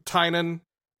 Like, Tynion,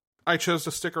 I chose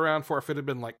to stick around for if it had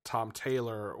been like Tom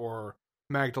Taylor or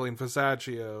Magdalene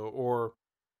Visaggio or,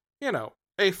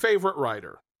 a favorite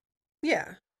writer.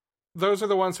 Yeah. Those are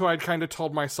the ones who I'd kind of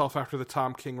told myself after the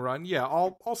Tom King run, yeah,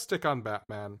 I'll stick on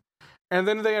Batman. And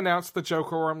then they announced the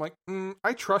Joker, where I'm like,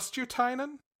 I trust you,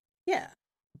 Tynion. Yeah.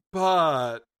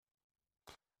 But...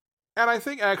 And I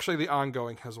think actually the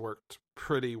ongoing has worked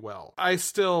pretty well. I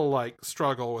still, like,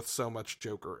 struggle with so much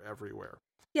Joker everywhere.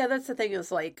 Yeah, that's the thing,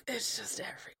 is, like, it's just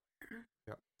everywhere.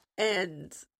 Yeah.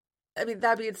 And, I mean,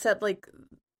 that being said, like,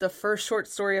 the first short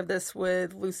story of this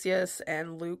with Lucius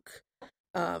and Luke,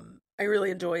 I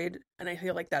really enjoyed, and I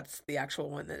feel like that's the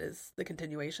actual one that is the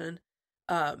continuation.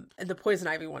 And the Poison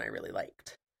Ivy one I really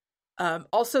liked.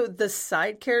 Also, the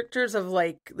side characters of,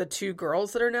 like, the 2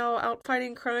 girls that are now out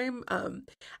fighting crime,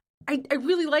 I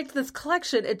really liked this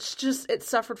collection. It's just, it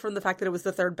suffered from the fact that it was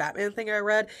the 3rd Batman thing I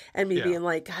read, and me being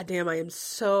like, God damn, I am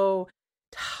so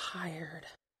tired.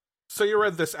 So you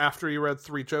read this after you read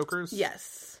 3 Jokers?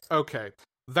 Yes. Okay.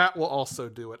 That will also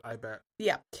do it, I bet.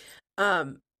 Yeah.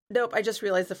 Nope, I just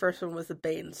realized the first one was the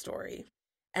Bane story.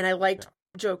 And I liked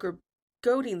Joker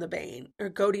goading Bane.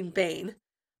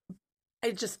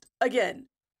 I just, again,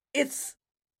 it's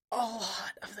a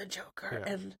lot of the Joker.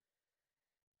 Yeah. And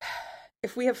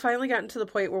if we have finally gotten to the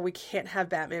point where we can't have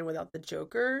Batman without the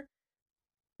Joker,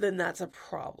 then that's a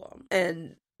problem.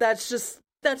 And that's just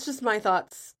my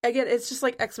thoughts. Again, it's just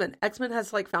like X-Men. X-Men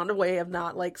has like found a way of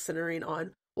not like centering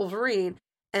on Wolverine,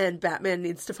 and Batman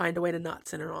needs to find a way to not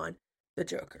center on the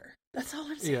Joker. That's all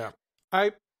I'm saying. Yeah.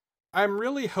 I'm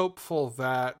really hopeful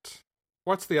that...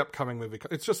 What's the upcoming movie?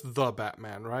 It's just The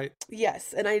Batman, right?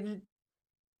 Yes, and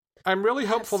I'm really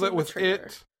hopeful that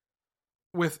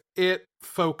with it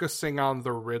focusing on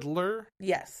the Riddler...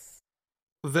 Yes.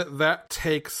 That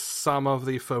takes some of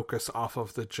the focus off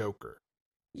of the Joker.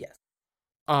 Yes.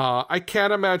 I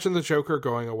can't imagine the Joker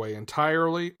going away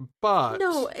entirely, but...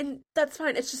 No, and that's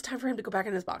fine. It's just time for him to go back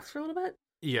in his box for a little bit.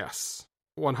 Yes.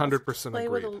 100% play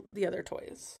agreed. with the other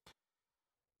toys.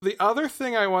 The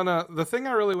thing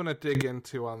I really want to dig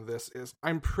into on this is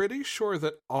I'm pretty sure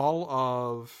that all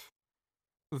of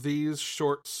these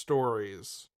short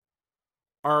stories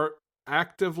are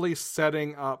actively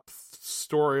setting up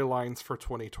storylines for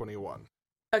 2021.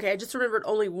 Okay, I just remembered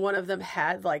only one of them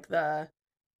had like the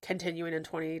continuing in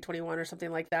 2021 or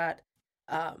something like that.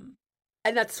 And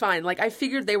that's fine. Like I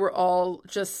figured they were all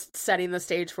just setting the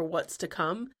stage for what's to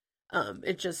come.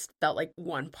 It just felt like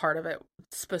one part of it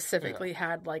specifically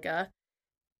had like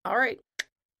all right,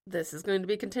 this is going to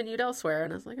be continued elsewhere,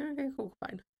 and I was like, okay, cool,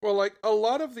 fine. Well, like a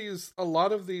lot of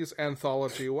these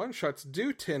anthology one-shots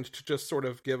do tend to just sort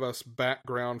of give us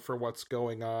background for what's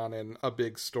going on in a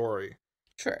big story.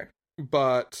 Sure.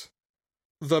 But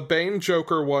the Bane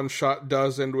Joker one-shot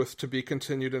does end with to be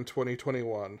continued in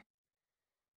 2021.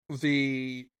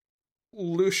 The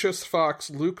Lucius Fox,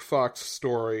 Luke Fox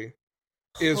story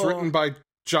is written by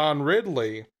John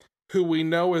Ridley, who we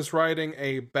know is writing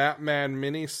a Batman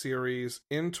miniseries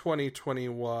in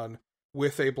 2021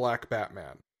 with a Black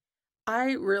Batman.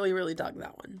 I really, really dug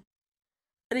that one.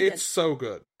 And again, it's so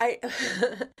good.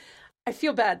 I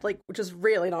feel bad, like, just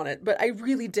railing on it, but I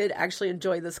really did actually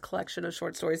enjoy this collection of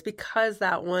short stories because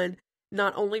that one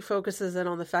not only focuses in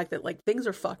on the fact that, like, things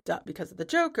are fucked up because of the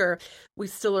Joker, we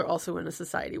still are also in a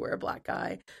society where a black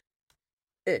guy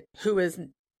who is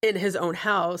in his own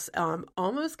house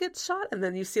almost gets shot, and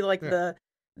then you see like the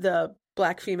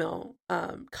black female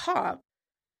cop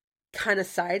kind of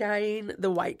side-eyeing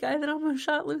the white guy that almost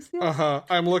shot Lucille.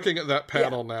 I'm looking at that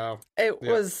panel now. It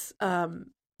was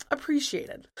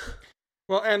appreciated.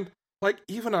 Well, and like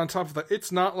even on top of that,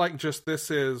 it's not like just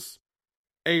this is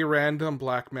a random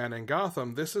black man in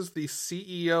Gotham. This is the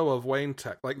CEO of Wayne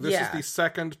Tech. Like this is the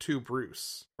second to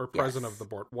Bruce or president of the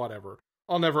board, whatever.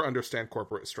 I'll never understand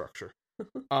corporate structure.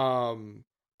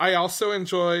 I also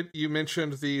enjoyed, you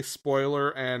mentioned the Spoiler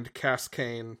and Cass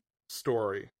Kane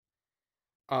story.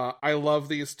 I love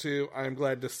these two. I'm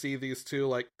glad to see these two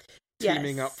like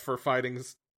teaming up for fighting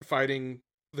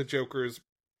the Joker's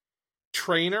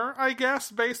trainer, I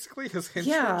guess, basically his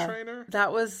henchman trainer.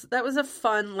 That was a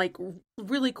fun, like,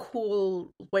 really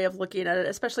cool way of looking at it,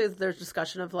 especially as there's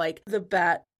discussion of like the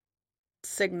bat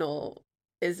signal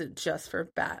isn't just for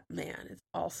Batman. It's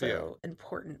also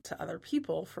important to other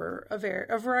people for a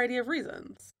variety of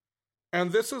reasons.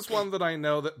 And this is one that I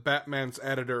know that Batman's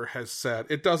editor has said.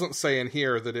 It doesn't say in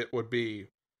here that it would be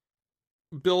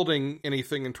building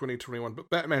anything in 2021, but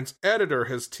Batman's editor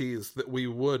has teased that we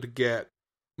would get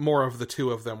more of the two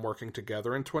of them working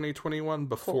together in 2021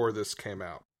 before this came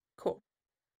out. Cool.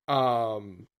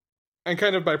 And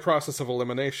kind of by process of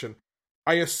elimination,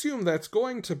 I assume that's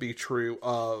going to be true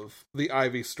of the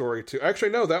Ivy story too.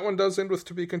 Actually, no, that one does end with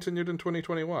to be continued in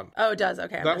 2021. Oh, it does?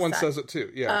 Okay. That one says it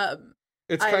too, yeah.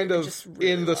 It's kind of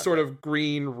really in the sort of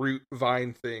green root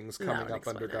vine things coming up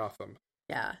under Gotham.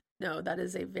 Yeah. No, that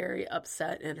is a very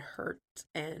upset and hurt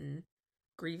and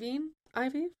grieving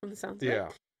Ivy from the sounds of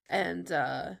it. And,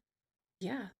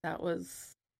 that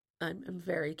was... I'm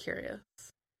very curious.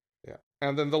 Yeah.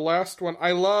 And then the last one,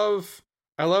 I love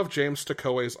James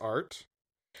Takoe's art.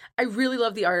 I really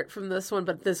love the art from this one,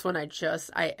 but this one I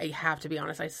have to be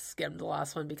honest, I skimmed the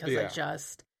last one because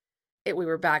we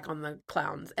were back on the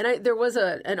clowns. And there was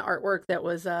an artwork that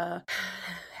was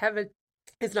Heaven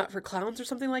is Not for Clowns or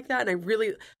something like that, and I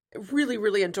really, really,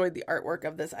 really enjoyed the artwork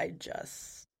of this. I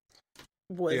just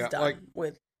was done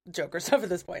with Joker stuff at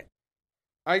this point.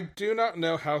 I do not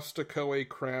know how Takoe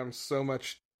crams so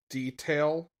much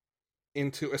detail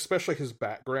into, especially his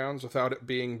backgrounds, without it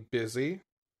being busy.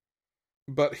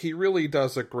 But he really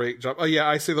does a great job. Oh yeah,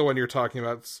 I see the one you're talking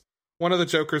about. It's one of the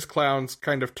Joker's clowns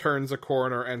kind of turns a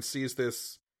corner and sees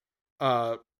this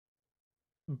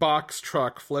box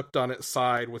truck flipped on its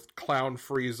side with clown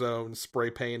free zone spray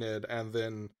painted and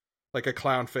then like a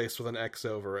clown face with an X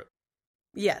over it.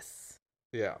 Yes.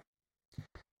 Yeah.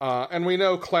 And we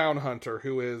know Clown Hunter,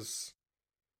 who is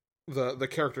the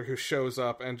character who shows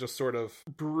up and just sort of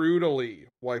brutally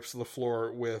wipes the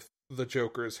floor with the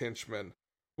Joker's henchmen.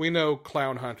 We know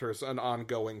Clown Hunter's an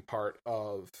ongoing part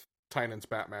of Tynan's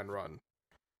Batman run.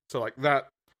 So like that,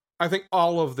 I think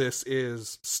all of this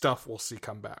is stuff we'll see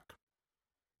come back.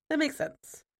 That makes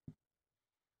sense.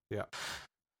 Yeah.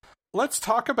 Let's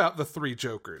talk about the three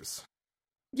Jokers.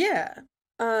 Yeah.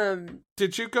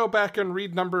 Did you go back and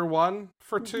read number 1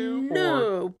 for 2?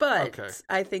 No, but okay.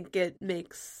 I think it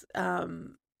makes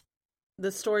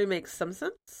the story makes some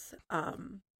sense.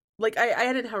 Like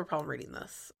I didn't have a problem reading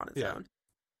this on its own.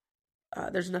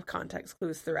 There's enough context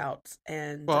clues throughout,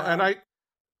 and and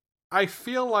I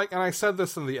feel like, and I said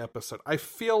this in the episode, I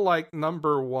feel like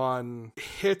number 1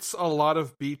 hits a lot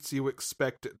of beats you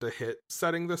expect it to hit,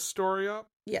 setting this story up.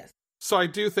 Yes. So I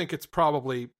do think it's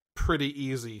probably pretty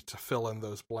easy to fill in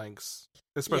those blanks,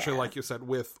 especially like you said,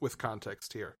 with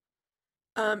context here.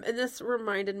 And this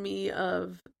reminded me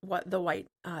of what the White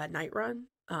Knight run,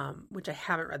 which I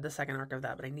haven't read the second arc of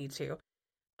that, but I need to.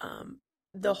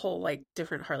 The whole like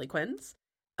different Harley Quinns.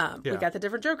 We got the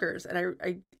different Jokers, and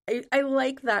I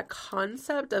like that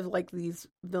concept of like these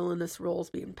villainous roles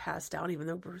being passed down, even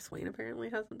though Bruce Wayne apparently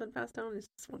hasn't been passed down. He's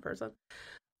just one person.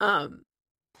 I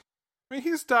mean,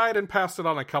 he's died and passed it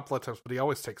on a couple of times, but he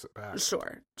always takes it back.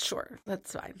 Sure,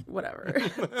 that's fine, whatever.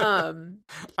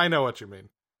 I know what you mean.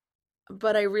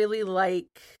 But I really like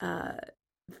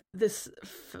this.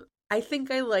 I think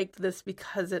I liked this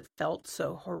because it felt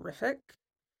so horrific.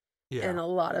 Yeah. And a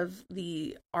lot of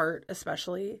the art,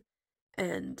 especially,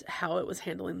 and how it was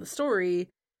handling the story.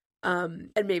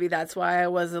 And maybe that's why I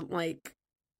wasn't like,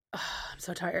 I'm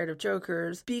so tired of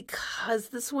Jokers, because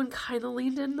this one kind of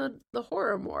leaned in the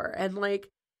horror more. And like,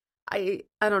 I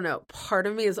don't know, part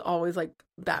of me is always like,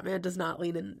 Batman does not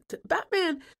lean into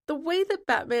Batman. The way that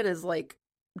Batman is like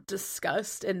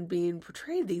discussed and being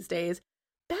portrayed these days,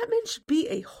 Batman should be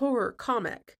a horror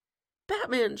comic.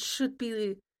 Batman should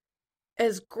be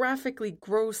as graphically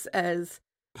gross as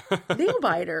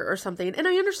Nailbiter or something. And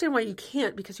I understand why you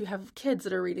can't, because you have kids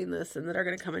that are reading this and that are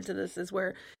going to come into this as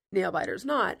where Nailbiter's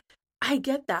not. I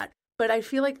get that. But I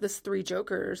feel like this Three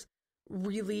Jokers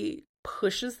really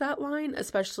pushes that line,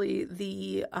 especially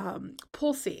the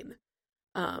pool scene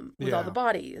with all the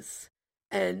bodies.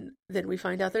 And then we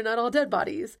find out they're not all dead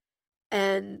bodies.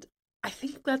 And I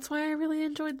think that's why I really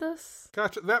enjoyed this.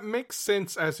 Gotcha. That makes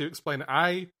sense as you explain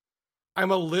it. I'm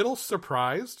a little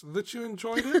surprised that you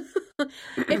enjoyed it.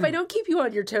 If I don't keep you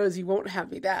on your toes, you won't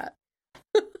have me back.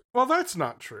 Well, that's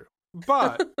not true.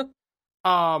 But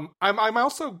I'm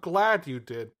also glad you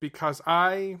did, because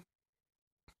I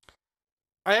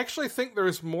actually think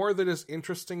there's more that is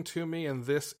interesting to me in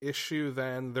this issue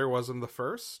than there was in the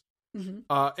first.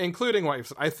 Mm-hmm. Including what you've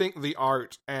said. I think the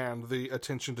art and the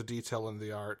attention to detail in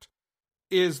the art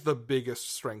is the biggest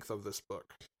strength of this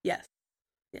book. Yes.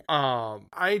 Yeah.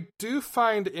 I do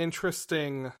find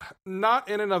interesting, not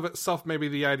in and of itself, maybe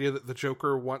the idea that the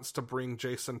Joker wants to bring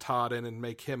Jason Todd in and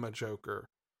make him a Joker,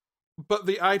 but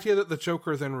the idea that the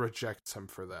Joker then rejects him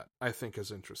for that, I think,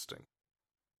 is interesting.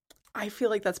 I feel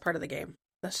like that's part of the game.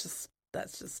 That's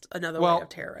just another way of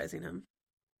terrorizing him.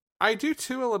 I do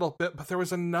too, a little bit, but there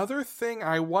was another thing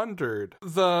I wondered.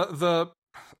 The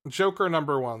Joker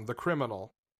 #1, the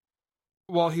criminal,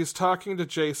 while he's talking to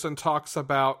Jason, talks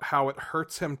about how it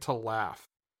hurts him to laugh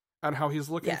and how he's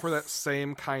looking for that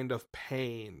same kind of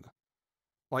pain,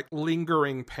 like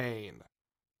lingering pain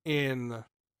in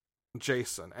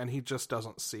Jason, and he just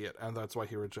doesn't see it, and that's why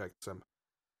he rejects him.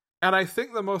 And I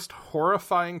think the most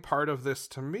horrifying part of this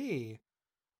to me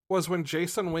was when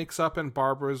Jason wakes up in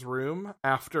Barbara's room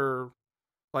after,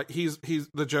 like,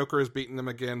 the Joker has beaten him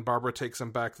again. Barbara takes him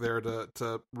back there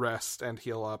to rest and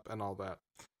heal up and all that.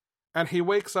 And he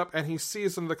wakes up and he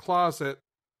sees in the closet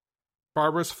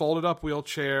Barbara's folded up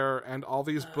wheelchair and all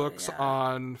these books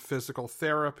on physical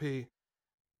therapy.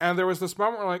 And there was this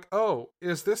moment where, like, oh,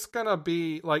 is this gonna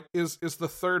be, like, is the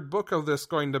third book of this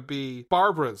going to be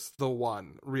Barbara's the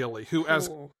one, really, who, as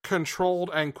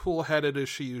controlled and cool-headed as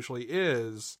she usually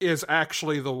is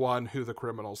actually the one who the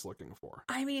criminal's looking for?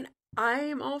 I mean,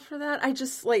 I'm all for that. I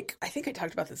just, like, I think I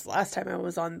talked about this last time I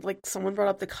was on, like, someone brought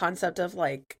up the concept of,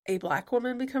 like, a black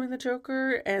woman becoming the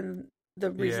Joker and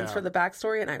the reasons for the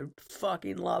backstory, and I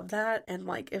fucking love that. And,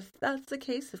 like, if that's the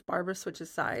case, if Barbara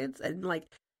switches sides, and, like,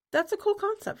 that's a cool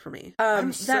concept for me.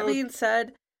 That being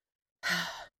said,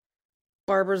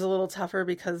 Barbara's a little tougher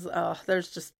because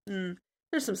there's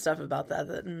some stuff about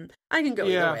that I can go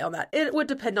either way on that. It would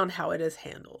depend on how it is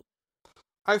handled.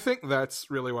 I think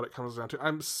that's really what it comes down to.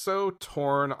 I'm so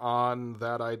torn on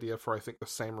that idea for, I think, the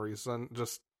same reason.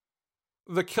 Just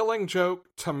the Killing Joke,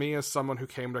 to me, as someone who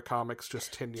came to comics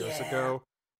just 10 years ago,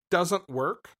 doesn't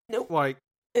work. Nope. Like,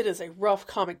 it is a rough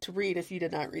comic to read if you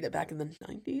did not read it back in the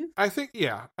 90s. I think,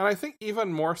 and I think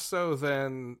even more so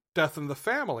than Death in the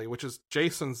Family, which is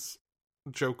Jason's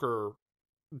Joker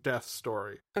death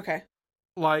story. Okay.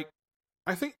 Like,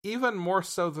 I think even more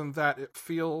so than that, it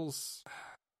feels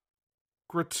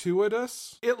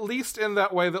gratuitous, at least in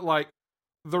that way that, like,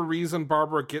 the reason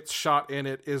Barbara gets shot in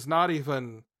it is not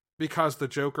even because the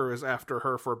Joker is after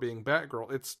her for being Batgirl,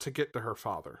 it's to get to her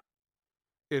father.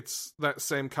 It's that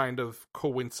same kind of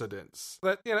coincidence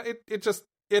that, you know,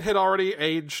 it had already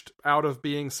aged out of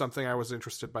being something I was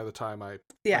interested by the time I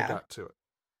got to it.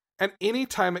 And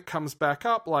anytime it comes back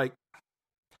up, like,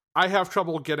 I have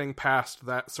trouble getting past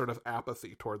that sort of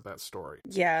apathy toward that story.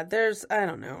 Yeah, I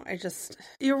don't know.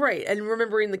 You're right. And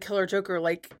remembering the Killer Joker,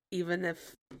 like, even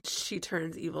if she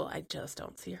turns evil, I just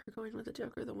don't see her going with the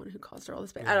Joker, the one who caused her all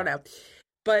this pain. Yeah. I don't know.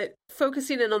 But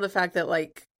focusing in on the fact that,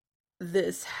 like,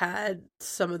 this had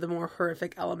some of the more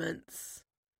horrific elements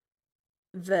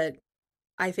that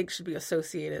I think should be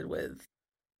associated with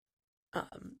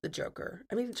the Joker.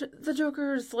 I mean, the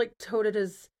Joker is, like, touted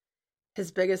as his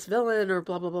biggest villain or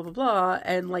blah, blah, blah, blah, blah,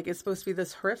 and, like, it's supposed to be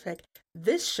this horrific.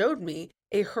 This showed me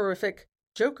a horrific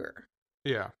Joker.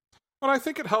 Yeah. Well, I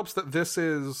think it helps that this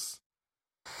is...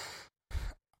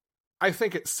 I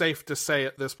think it's safe to say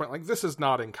at this point, like, this is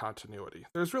not in continuity.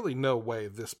 There's really no way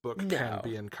this book can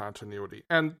be in continuity.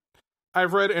 And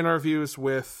I've read interviews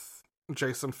with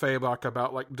Jason Fabok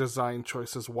about, like, design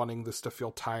choices wanting this to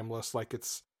feel timeless, like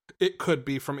it could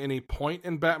be from any point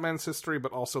in Batman's history,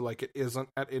 but also, like, it isn't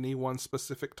at any one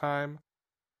specific time.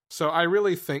 So I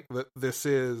really think that this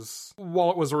is,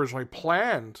 while it was originally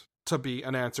planned to be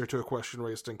an answer to a question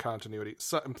raised in continuity,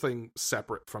 something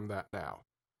separate from that now.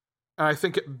 And I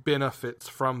think it benefits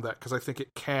from that, because I think it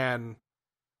can,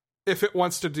 if it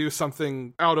wants to do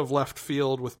something out of left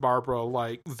field with Barbara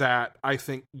like that, I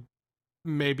think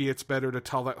maybe it's better to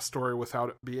tell that story without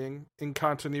it being in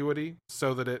continuity,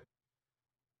 so that it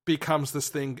becomes this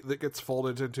thing that gets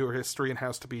folded into her history and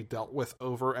has to be dealt with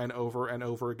over and over and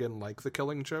over again, like the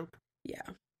Killing Joke. Yeah.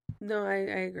 No, I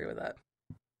agree with that.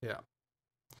 Yeah.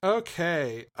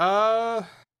 Okay.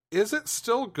 Is it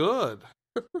still good?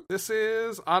 This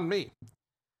is on me.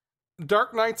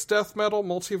 Dark Knight's Death Metal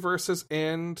Multiverses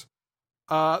End.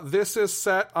 This is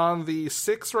set on the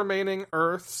 6 remaining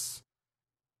Earths.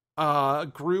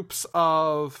 Groups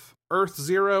of Earth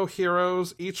Zero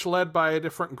heroes, each led by a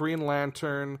different Green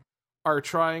Lantern, are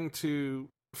trying to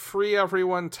free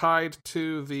everyone tied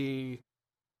to the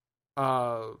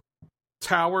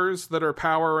towers that are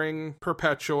powering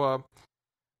Perpetua.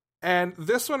 And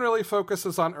this one really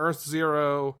focuses on Earth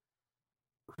Zero,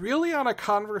 really on a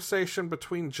conversation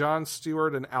between Jon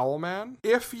Stewart and Owlman.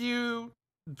 If you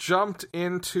jumped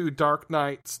into Dark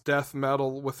Knight's Death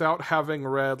Metal without having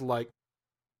read, like,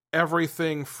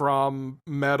 everything from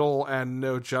Metal and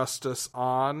No Justice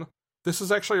on, this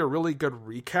is actually a really good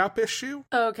recap issue.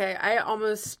 Okay, I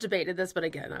almost debated this, but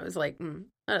again, I was like,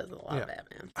 that is a lot of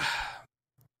Batman.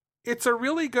 It's a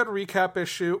really good recap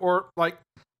issue, or, like,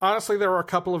 honestly, there are a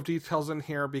couple of details in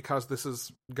here, because this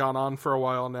has gone on for a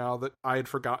while now, that I had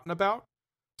forgotten about.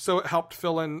 So it helped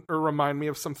fill in or remind me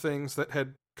of some things that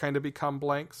had kind of become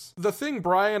blanks. The thing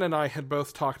Brian and I had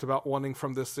both talked about wanting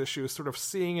from this issue is sort of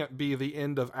seeing it be the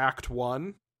end of Act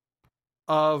 1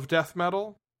 of Death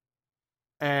Metal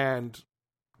and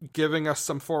giving us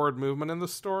some forward movement in the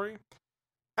story.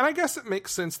 And I guess it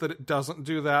makes sense that it doesn't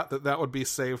do that would be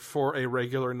saved for a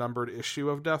regular numbered issue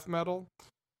of Death Metal.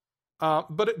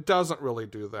 But it doesn't really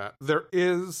do that. There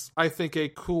is, I think, a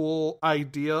cool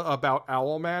idea about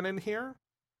Owlman in here,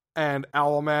 and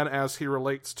Owlman as he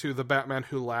relates to the Batman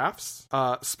Who Laughs.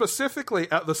 Specifically,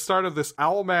 at the start of this,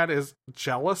 Owlman is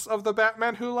jealous of the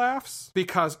Batman Who Laughs,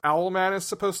 because Owlman is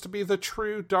supposed to be the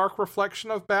true dark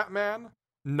reflection of Batman,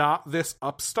 not this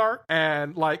upstart.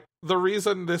 And, like, the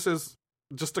reason this is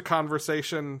just a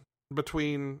conversation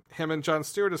between him and Jon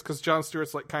Stewart is because Jon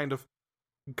Stewart's, like, kind of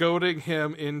goading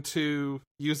him into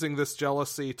using this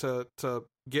jealousy to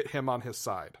get him on his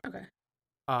side. Okay.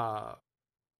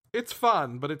 It's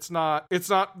fun, but it's not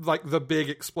like the big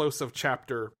explosive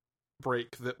chapter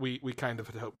break that we kind of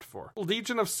had hoped for.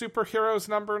 Legion of Superheroes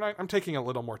number 9. I'm taking a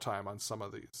little more time on some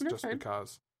of these, just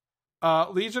because.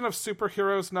 Legion of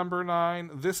Superheroes number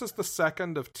 9. This is the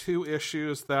second of 2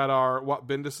 issues that are what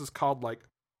Bendis has called, like,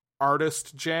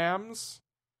 artist jams,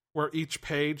 where each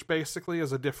page basically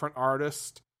is a different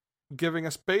artist, giving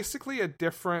us basically a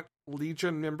different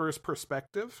Legion member's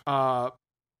perspective.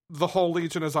 The whole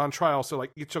Legion is on trial, so,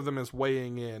 like, each of them is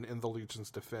weighing in the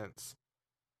Legion's defense.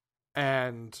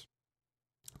 And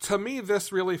to me,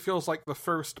 this really feels like the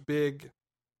first big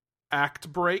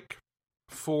act break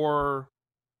for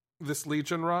this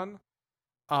Legion run.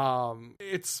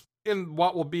 It's in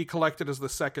what will be collected as the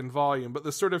second volume, but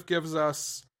this sort of gives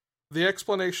us the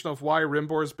explanation of why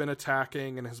Rimbor's been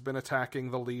attacking and has been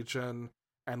attacking the Legion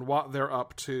and what they're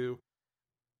up to.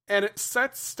 And it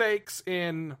sets stakes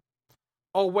in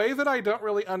a way that I don't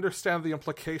really understand the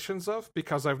implications of,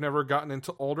 because I've never gotten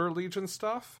into older Legion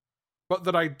stuff, but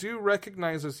that I do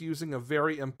recognize as using a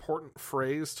very important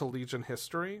phrase to Legion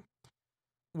history.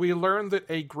 We learn that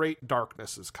a great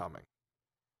darkness is coming.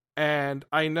 And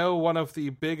I know one of the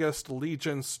biggest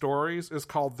Legion stories is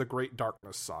called the Great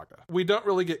Darkness Saga. We don't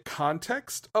really get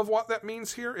context of what that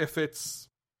means here, if it's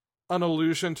an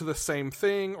allusion to the same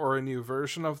thing or a new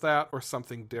version of that or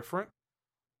something different.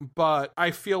 But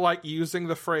I feel like using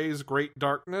the phrase Great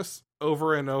Darkness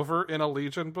over and over in a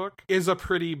Legion book is a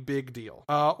pretty big deal.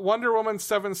 Wonder Woman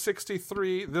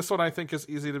 763, this one I think is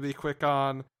easy to be quick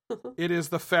on. It is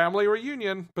the family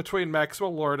reunion between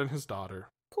Maxwell Lord and his daughter.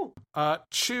 Cool.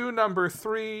 Chew number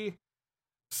 3,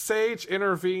 Sage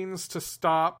intervenes to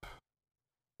stop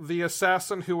the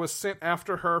assassin who was sent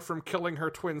after her from killing her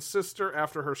twin sister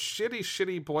after her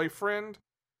shitty boyfriend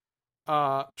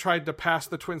tried to pass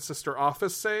the twin sister off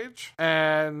as Sage,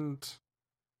 and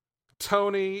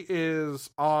Tony is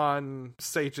on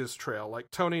Sage's trail. Like,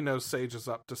 Tony knows Sage is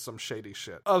up to some shady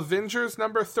shit. Avengers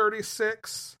number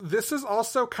 36. This is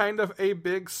also kind of a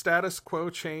big status quo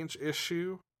change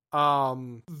issue.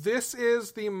 This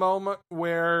is the moment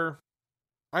where,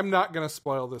 I'm not going to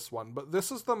spoil this one, but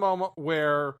this is the moment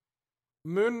where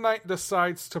Moon Knight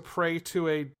decides to pray to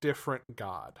a different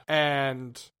god.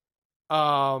 And,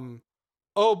 oh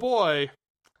boy,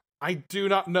 I do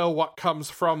not know what comes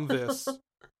from this,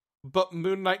 but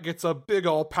Moon Knight gets a big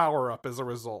ol' power-up as a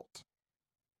result.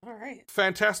 All right.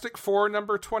 Fantastic Four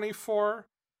number 24.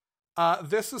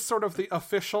 This is sort of the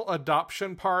official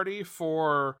adoption party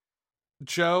for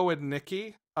Joe and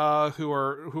Nikki, who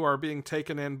are being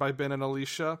taken in by Ben and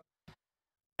Alicia.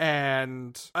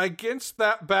 And against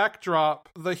that backdrop,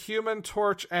 the Human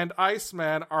Torch and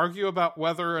Iceman argue about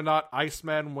whether or not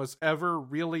Iceman was ever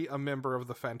really a member of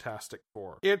the Fantastic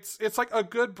Four. It's like a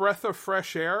good breath of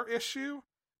fresh air issue,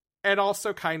 and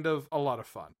also kind of a lot of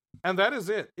fun. And that is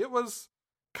it. It was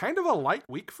kind of a light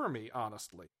week for me,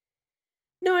 honestly.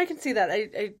 No, I can see that.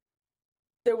 I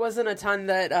there wasn't a ton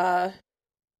that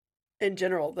in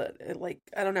general that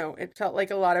I don't know, it felt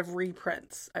like a lot of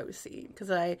reprints I was seeing,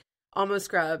 because I almost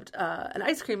grabbed an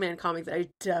Ice Cream Man comic that I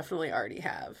definitely already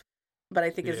have, but I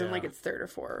think it's in like its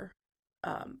 3rd or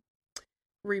 4th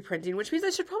reprinting, which means I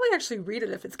should probably actually read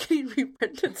it if it's getting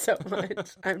reprinted so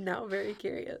much. I'm now very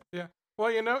curious. Yeah. Well,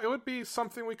 it would be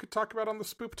something we could talk about on the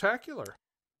Spooptacular.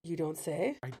 You don't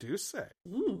say? I do say.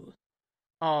 Ooh.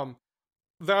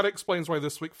 That explains why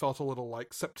this week felt a little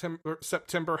like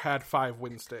September had 5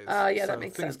 Wednesdays. Yeah, so that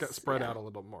makes sense. Things got spread out a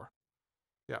little more.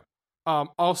 Yeah.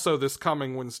 Also, this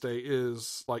coming Wednesday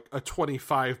is like a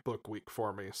 25 book week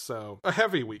for me, so a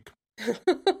heavy week.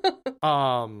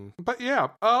 But yeah,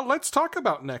 let's talk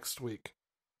about next week.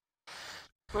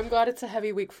 I'm glad it's a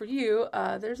heavy week for you.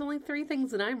 There's only 3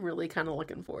 things that I'm really kind of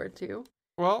looking forward to.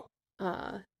 Well,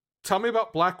 tell me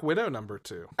about Black Widow number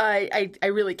 2. I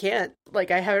really can't. Like,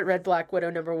 I haven't read Black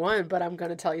Widow number 1, but I'm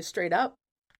going to tell you straight up.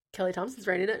 Kelly Thompson's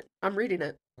writing it. I'm reading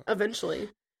it. Eventually.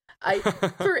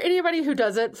 For anybody who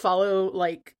doesn't follow,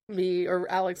 like, me or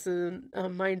Alex and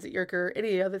Minds at Yerker or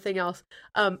any other thing else,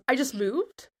 I just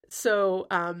moved. So,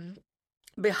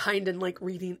 behind in, like,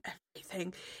 reading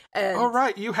everything. And oh,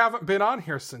 right. You haven't been on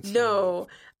here since. No.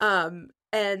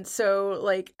 And so,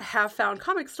 like, have found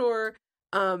comic store,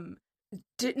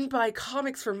 didn't buy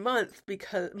comics for months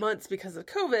because of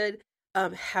COVID,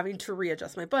 having to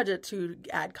readjust my budget to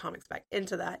add comics back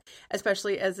into that,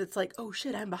 especially as it's like, oh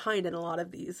shit, I'm behind in a lot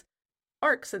of these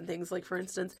arcs and things. Like, for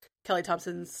instance, Kelly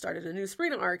Thompson started a new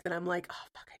Sabrina arc, and I'm like, oh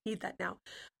fuck, I need that now.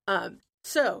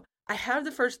 So I have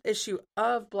the first issue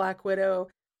of Black Widow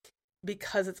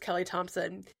because it's Kelly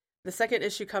Thompson. The second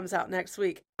issue comes out next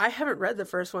week. I haven't read the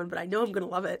first one, but I know I'm going to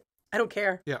love it. I don't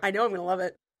care. Yeah. I know I'm going to love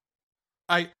it.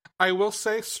 I will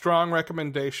say, strong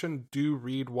recommendation, do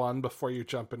read 1 before you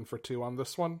jump in for 2 on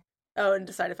this one. Oh, and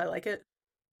decide if I like it?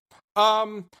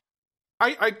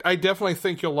 I definitely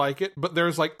think you'll like it, but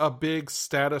there's like a big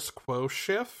status quo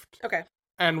shift. Okay.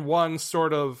 And 1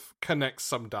 sort of connects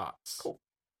some dots. Cool.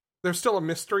 There's still a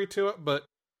mystery to it, but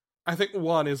I think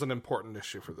 1 is an important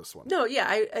issue for this one. No,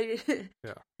 yeah,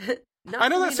 yeah. Not I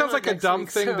know for that me sounds not like a next dumb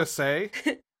week, thing so. to say.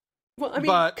 Well, I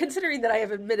mean, considering that I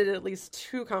have admitted at least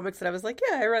 2 comics that I was like,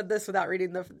 yeah, I read this without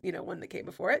reading the one that came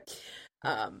before it.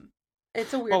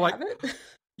 It's a weird habit.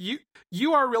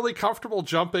 You are really comfortable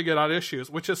jumping in on issues,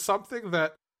 which is something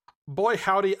that, boy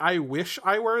howdy, I wish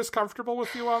I were as comfortable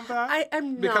with you on that.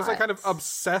 I'm not, because I kind of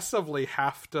obsessively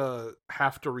have to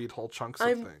read whole chunks of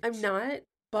things. I'm not,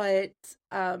 but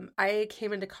I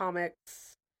came into comics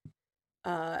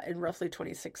in roughly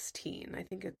 2016. I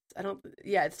think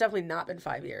it's definitely not been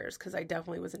 5 years, because I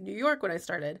definitely was in New York when I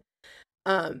started.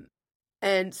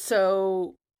 And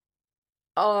so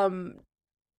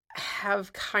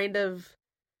have kind of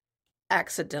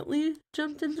accidentally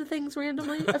jumped into things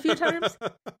randomly a few times.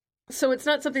 So it's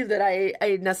not something that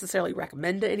I necessarily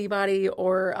recommend to anybody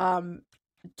or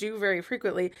do very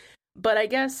frequently, but I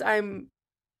guess I'm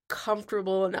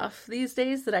comfortable enough these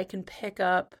days that I can pick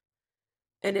up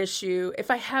an issue, if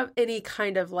I have any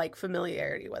kind of like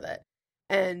familiarity with it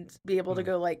and be able to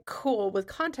go like, cool, with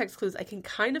context clues, I can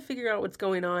kind of figure out what's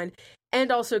going on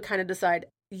and also kind of decide,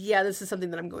 yeah, this is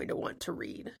something that I'm going to want to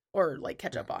read or like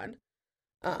catch up on.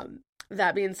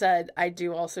 That being said, I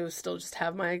do also still just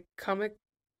have my comic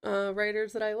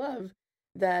writers that I love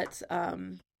that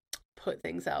put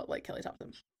things out like Kelly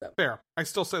Thompson. So. Fair. I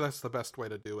still say that's the best way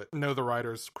to do it. Know the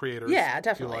writers, creators. Yeah,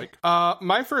 definitely. You like.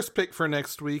 My first pick for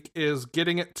next week is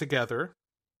Getting It Together,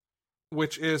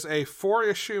 which is a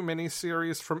 4-issue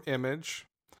miniseries from Image,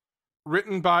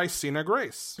 written by Sina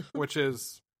Grace, which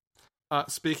is,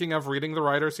 speaking of reading the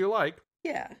writers you like,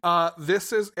 yeah.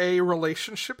 This is a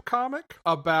relationship comic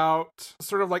about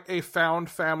sort of like a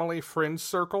found family friend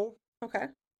circle. Okay.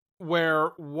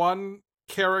 Where one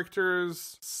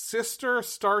character's sister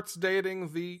starts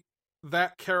dating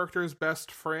that character's best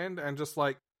friend, and just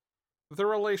like the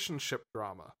relationship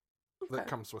drama that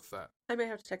comes with that. I may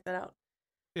have to check that out.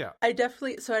 Yeah. I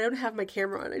don't have my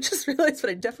camera on. I just realized, but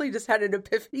I definitely just had an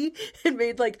epiphany and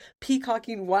made like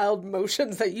peacocking wild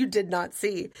motions that you did not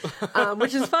see,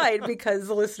 which is fine because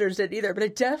the listeners didn't either. But I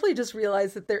definitely just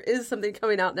realized that there is something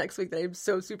coming out next week that I'm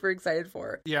so super excited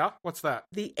for. Yeah? What's that?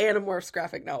 The Animorphs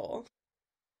graphic novel.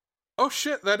 Oh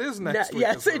shit, that is next week.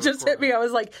 Yes, it just hit me. I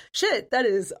was like, shit, that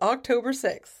is October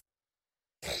 6th.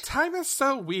 Time is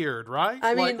so weird, right?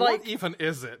 I mean, what even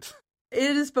is it?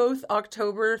 It is both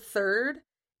October 3rd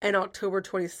and October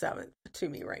 27th to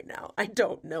me right now. I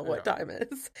don't know what time it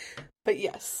is, but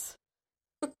yes.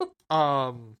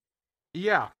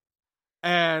 Yeah.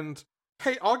 And,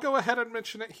 hey, I'll go ahead and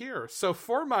mention it here. So,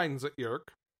 for Minds at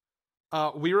Yerk,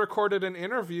 we recorded an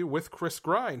interview with Chris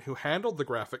Grine, who handled the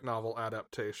graphic novel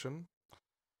adaptation.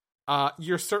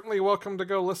 You're certainly welcome to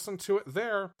go listen to it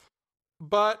there,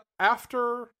 but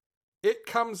after it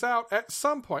comes out at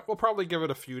some point, we'll probably give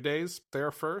it a few days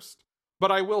there first,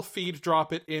 but I will feed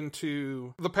drop it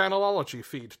into the Panelology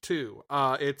feed too.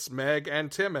 It's Meg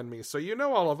and Tim and me, so you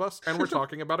know all of us, and we're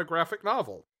talking about a graphic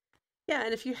novel. Yeah,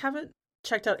 and if you haven't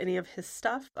checked out any of his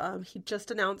stuff, he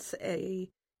just announced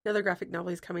another graphic novel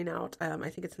he's coming out. I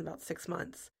think it's in about 6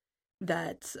 months.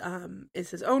 That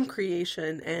is his own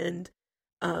creation, and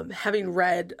having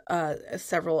read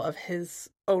several of his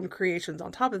own creations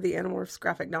on top of the Animorphs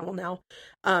graphic novel now,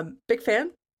 big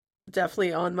fan.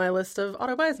 Definitely on my list of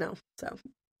auto buys now. So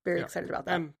very excited about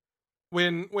that. And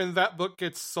when that book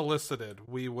gets solicited,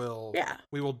 we will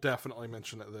definitely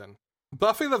mention it then.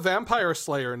 Buffy the Vampire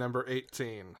Slayer number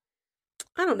 18.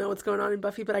 I don't know what's going on in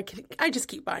Buffy, but I just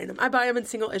keep buying them. I buy them in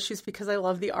single issues because I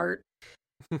love the art.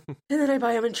 And then I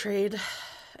buy them in trade.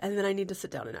 And then I need to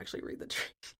sit down and actually read the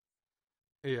trade.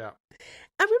 Yeah.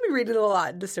 I'm going to be reading a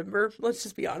lot in December. Let's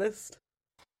just be honest.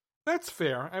 That's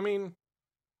fair. I mean,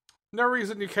 no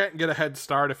reason you can't get a head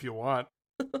start if you want.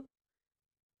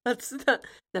 That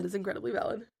is incredibly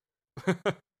valid.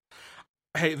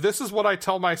 Hey, this is what I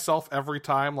tell myself every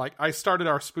time. Like, I started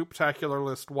our Spooptacular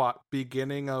list,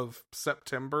 beginning of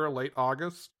September, late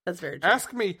August? That's very true.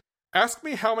 Ask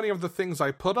me how many of the things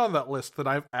I put on that list that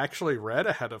I've actually read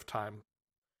ahead of time.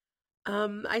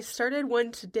 I started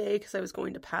one today because I was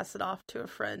going to pass it off to a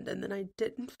friend, and then I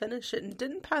didn't finish it and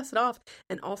didn't pass it off,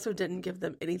 and also didn't give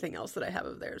them anything else that I have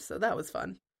of theirs, so that was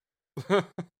fun. Yeah.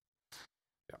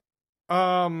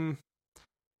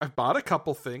 I've bought a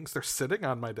couple things. They're sitting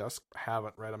on my desk. I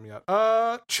haven't read them yet.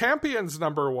 Champions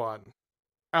number 1,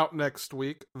 out next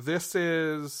week. This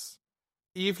is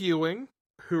Eve Ewing,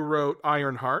 who wrote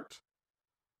Ironheart.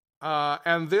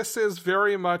 And this is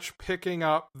very much picking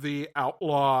up the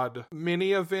Outlawed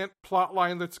mini-event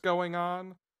plotline that's going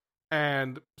on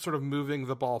and sort of moving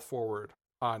the ball forward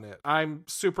on it. I'm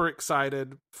super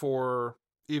excited for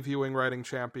Eve Ewing writing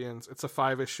Champions. It's a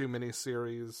 5-issue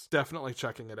miniseries. Definitely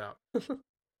checking it out.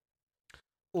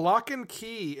 Lock and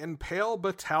Key and Pale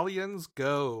Battalions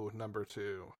Go, number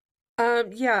 2.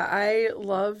 Yeah, I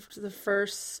loved the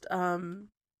first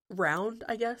round,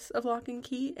 I guess, of Lock and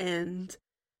Key, and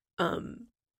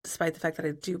despite the fact that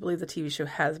I do believe the TV show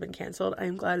has been canceled, I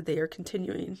am glad they are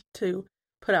continuing to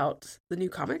put out the new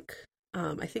comic.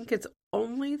 I think it's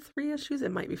only 3 issues,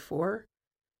 it might be 4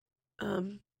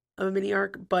 of a mini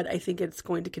arc, but I think it's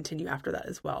going to continue after that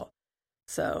as well.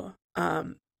 So,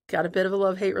 got a bit of a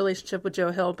love-hate relationship with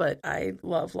Joe Hill, but I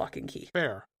love Lock and Key.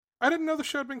 Fair. I didn't know the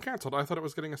show had been canceled. I thought it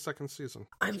was getting a 2nd season.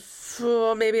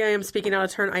 Maybe I am speaking out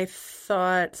of turn. I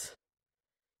thought...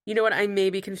 You know what? I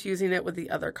may be confusing it with the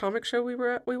other comic show we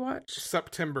watched.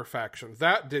 September Faction.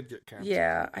 That did get canceled.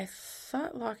 Yeah, I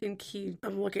thought Lock and Key...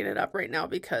 I'm looking it up right now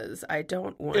because I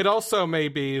don't want... It also may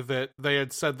be that they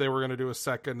had said they were going to do a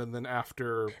 2nd, and then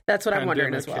after... That's what I'm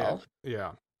wondering as well.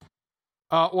 Yeah.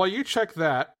 While you check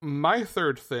that, my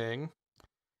third thing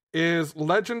is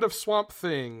Legend of Swamp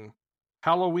Thing,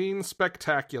 Halloween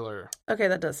Spectacular. Okay,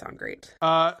 that does sound great.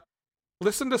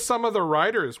 Listen to some of the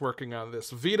writers working on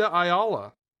this. Vita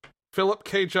Ayala, Philip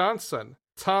K. Johnson,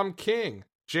 Tom King,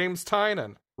 James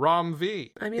Tynan, Ram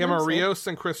V. Emma Rios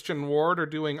and Christian Ward are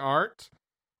doing art,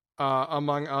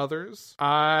 among others.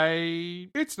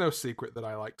 It's no secret that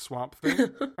I like Swamp Thing,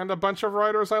 and a bunch of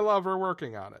writers I love are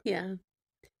working on it. Yeah.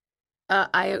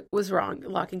 I was wrong.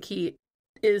 Lock and Key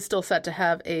is still set to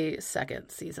have a second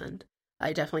season.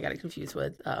 I definitely got it confused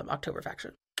with October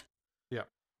Faction. Yeah.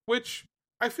 Which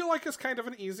I feel like is kind of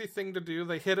an easy thing to do.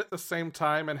 They hit at the same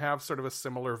time and have sort of a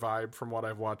similar vibe from what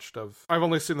I've watched of. I've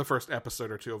only seen the first episode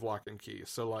or two of Lock and Key,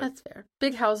 so like that's fair.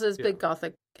 Big houses, big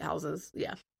gothic houses.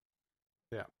 Yeah.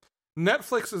 Yeah.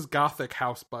 Netflix's gothic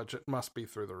house budget must be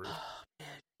through the roof. Oh, man.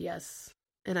 Yes.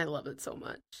 And I love it so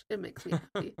much. It makes me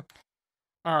happy.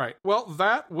 All right. Well,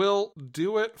 that will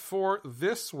do it for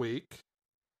this week.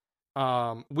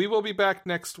 We will be back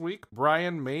next week.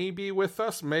 Brian may be with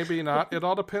us, maybe not. It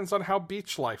all depends on how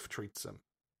beach life treats him.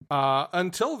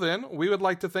 Until then, we would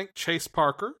like to thank Chase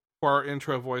Parker for our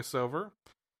intro voiceover.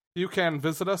 You can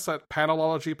visit us at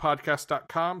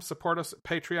panelologypodcast.com, support us at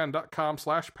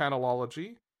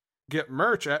patreon.com/panelology, get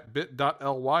merch at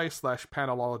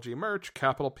bit.ly/panelologymerch,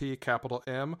 capital P, capital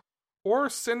M, or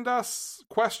send us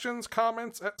questions,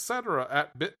 comments, etc.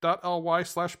 at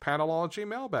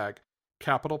bit.ly/panelologymailbag,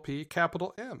 capital P,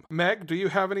 capital M. Meg, do you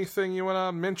have anything you want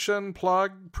to mention,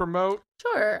 plug, promote?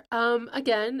 Sure.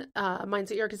 Again,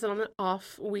 Mindset York is on an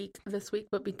off week this week,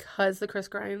 but because the Chris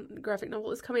Grine graphic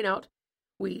novel is coming out,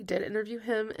 we did interview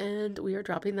him, and we are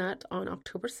dropping that on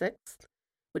October 6th,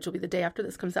 which will be the day after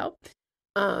this comes out.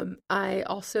 I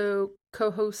also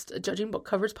co-host a Judging Book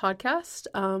Covers podcast,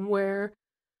 where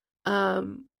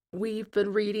we've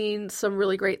been reading some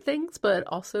really great things, but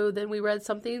also then we read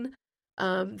something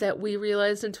that we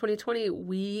realized in 2020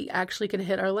 we actually can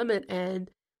hit our limit, and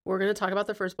we're going to talk about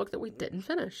the first book that we didn't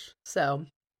finish. So,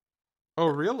 oh,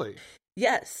 really?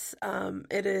 Yes,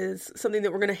 it is something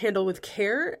that we're going to handle with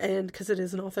care, and because it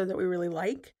is an author that we really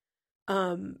like.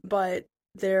 But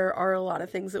there are a lot of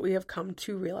things that we have come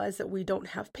to realize that we don't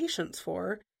have patience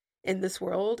for in this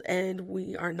world, and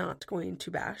we are not going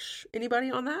to bash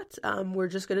anybody on that. We're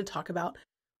just going to talk about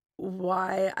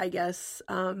why, I guess,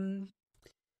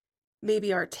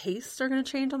 maybe our tastes are going to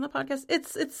change on the podcast.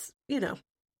 It's it's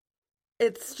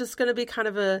just going to be kind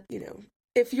of a,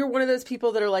 if you're one of those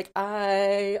people that are like,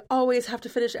 I always have to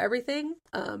finish everything,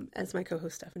 as my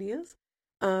co-host Stephanie is,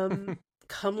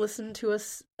 come listen to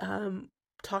us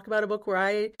talk about a book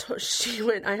where she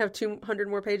went, I have 200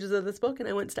 more pages of this book, and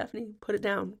I went, Stephanie, put it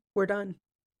down. We're done.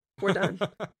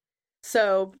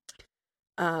 So,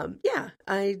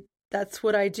 that's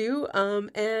what I do.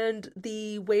 And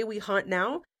the Way We Haunt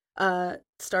Now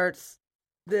starts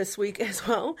this week as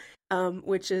well,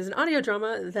 which is an audio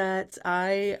drama that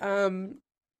I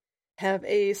have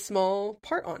a small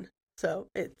part on. So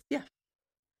it's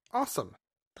awesome.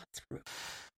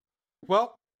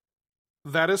 Well,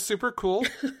 that is super cool.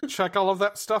 Check all of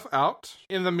that stuff out.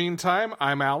 In the meantime,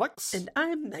 I'm Alex. And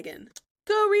I'm Megan.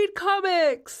 Go read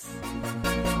comics!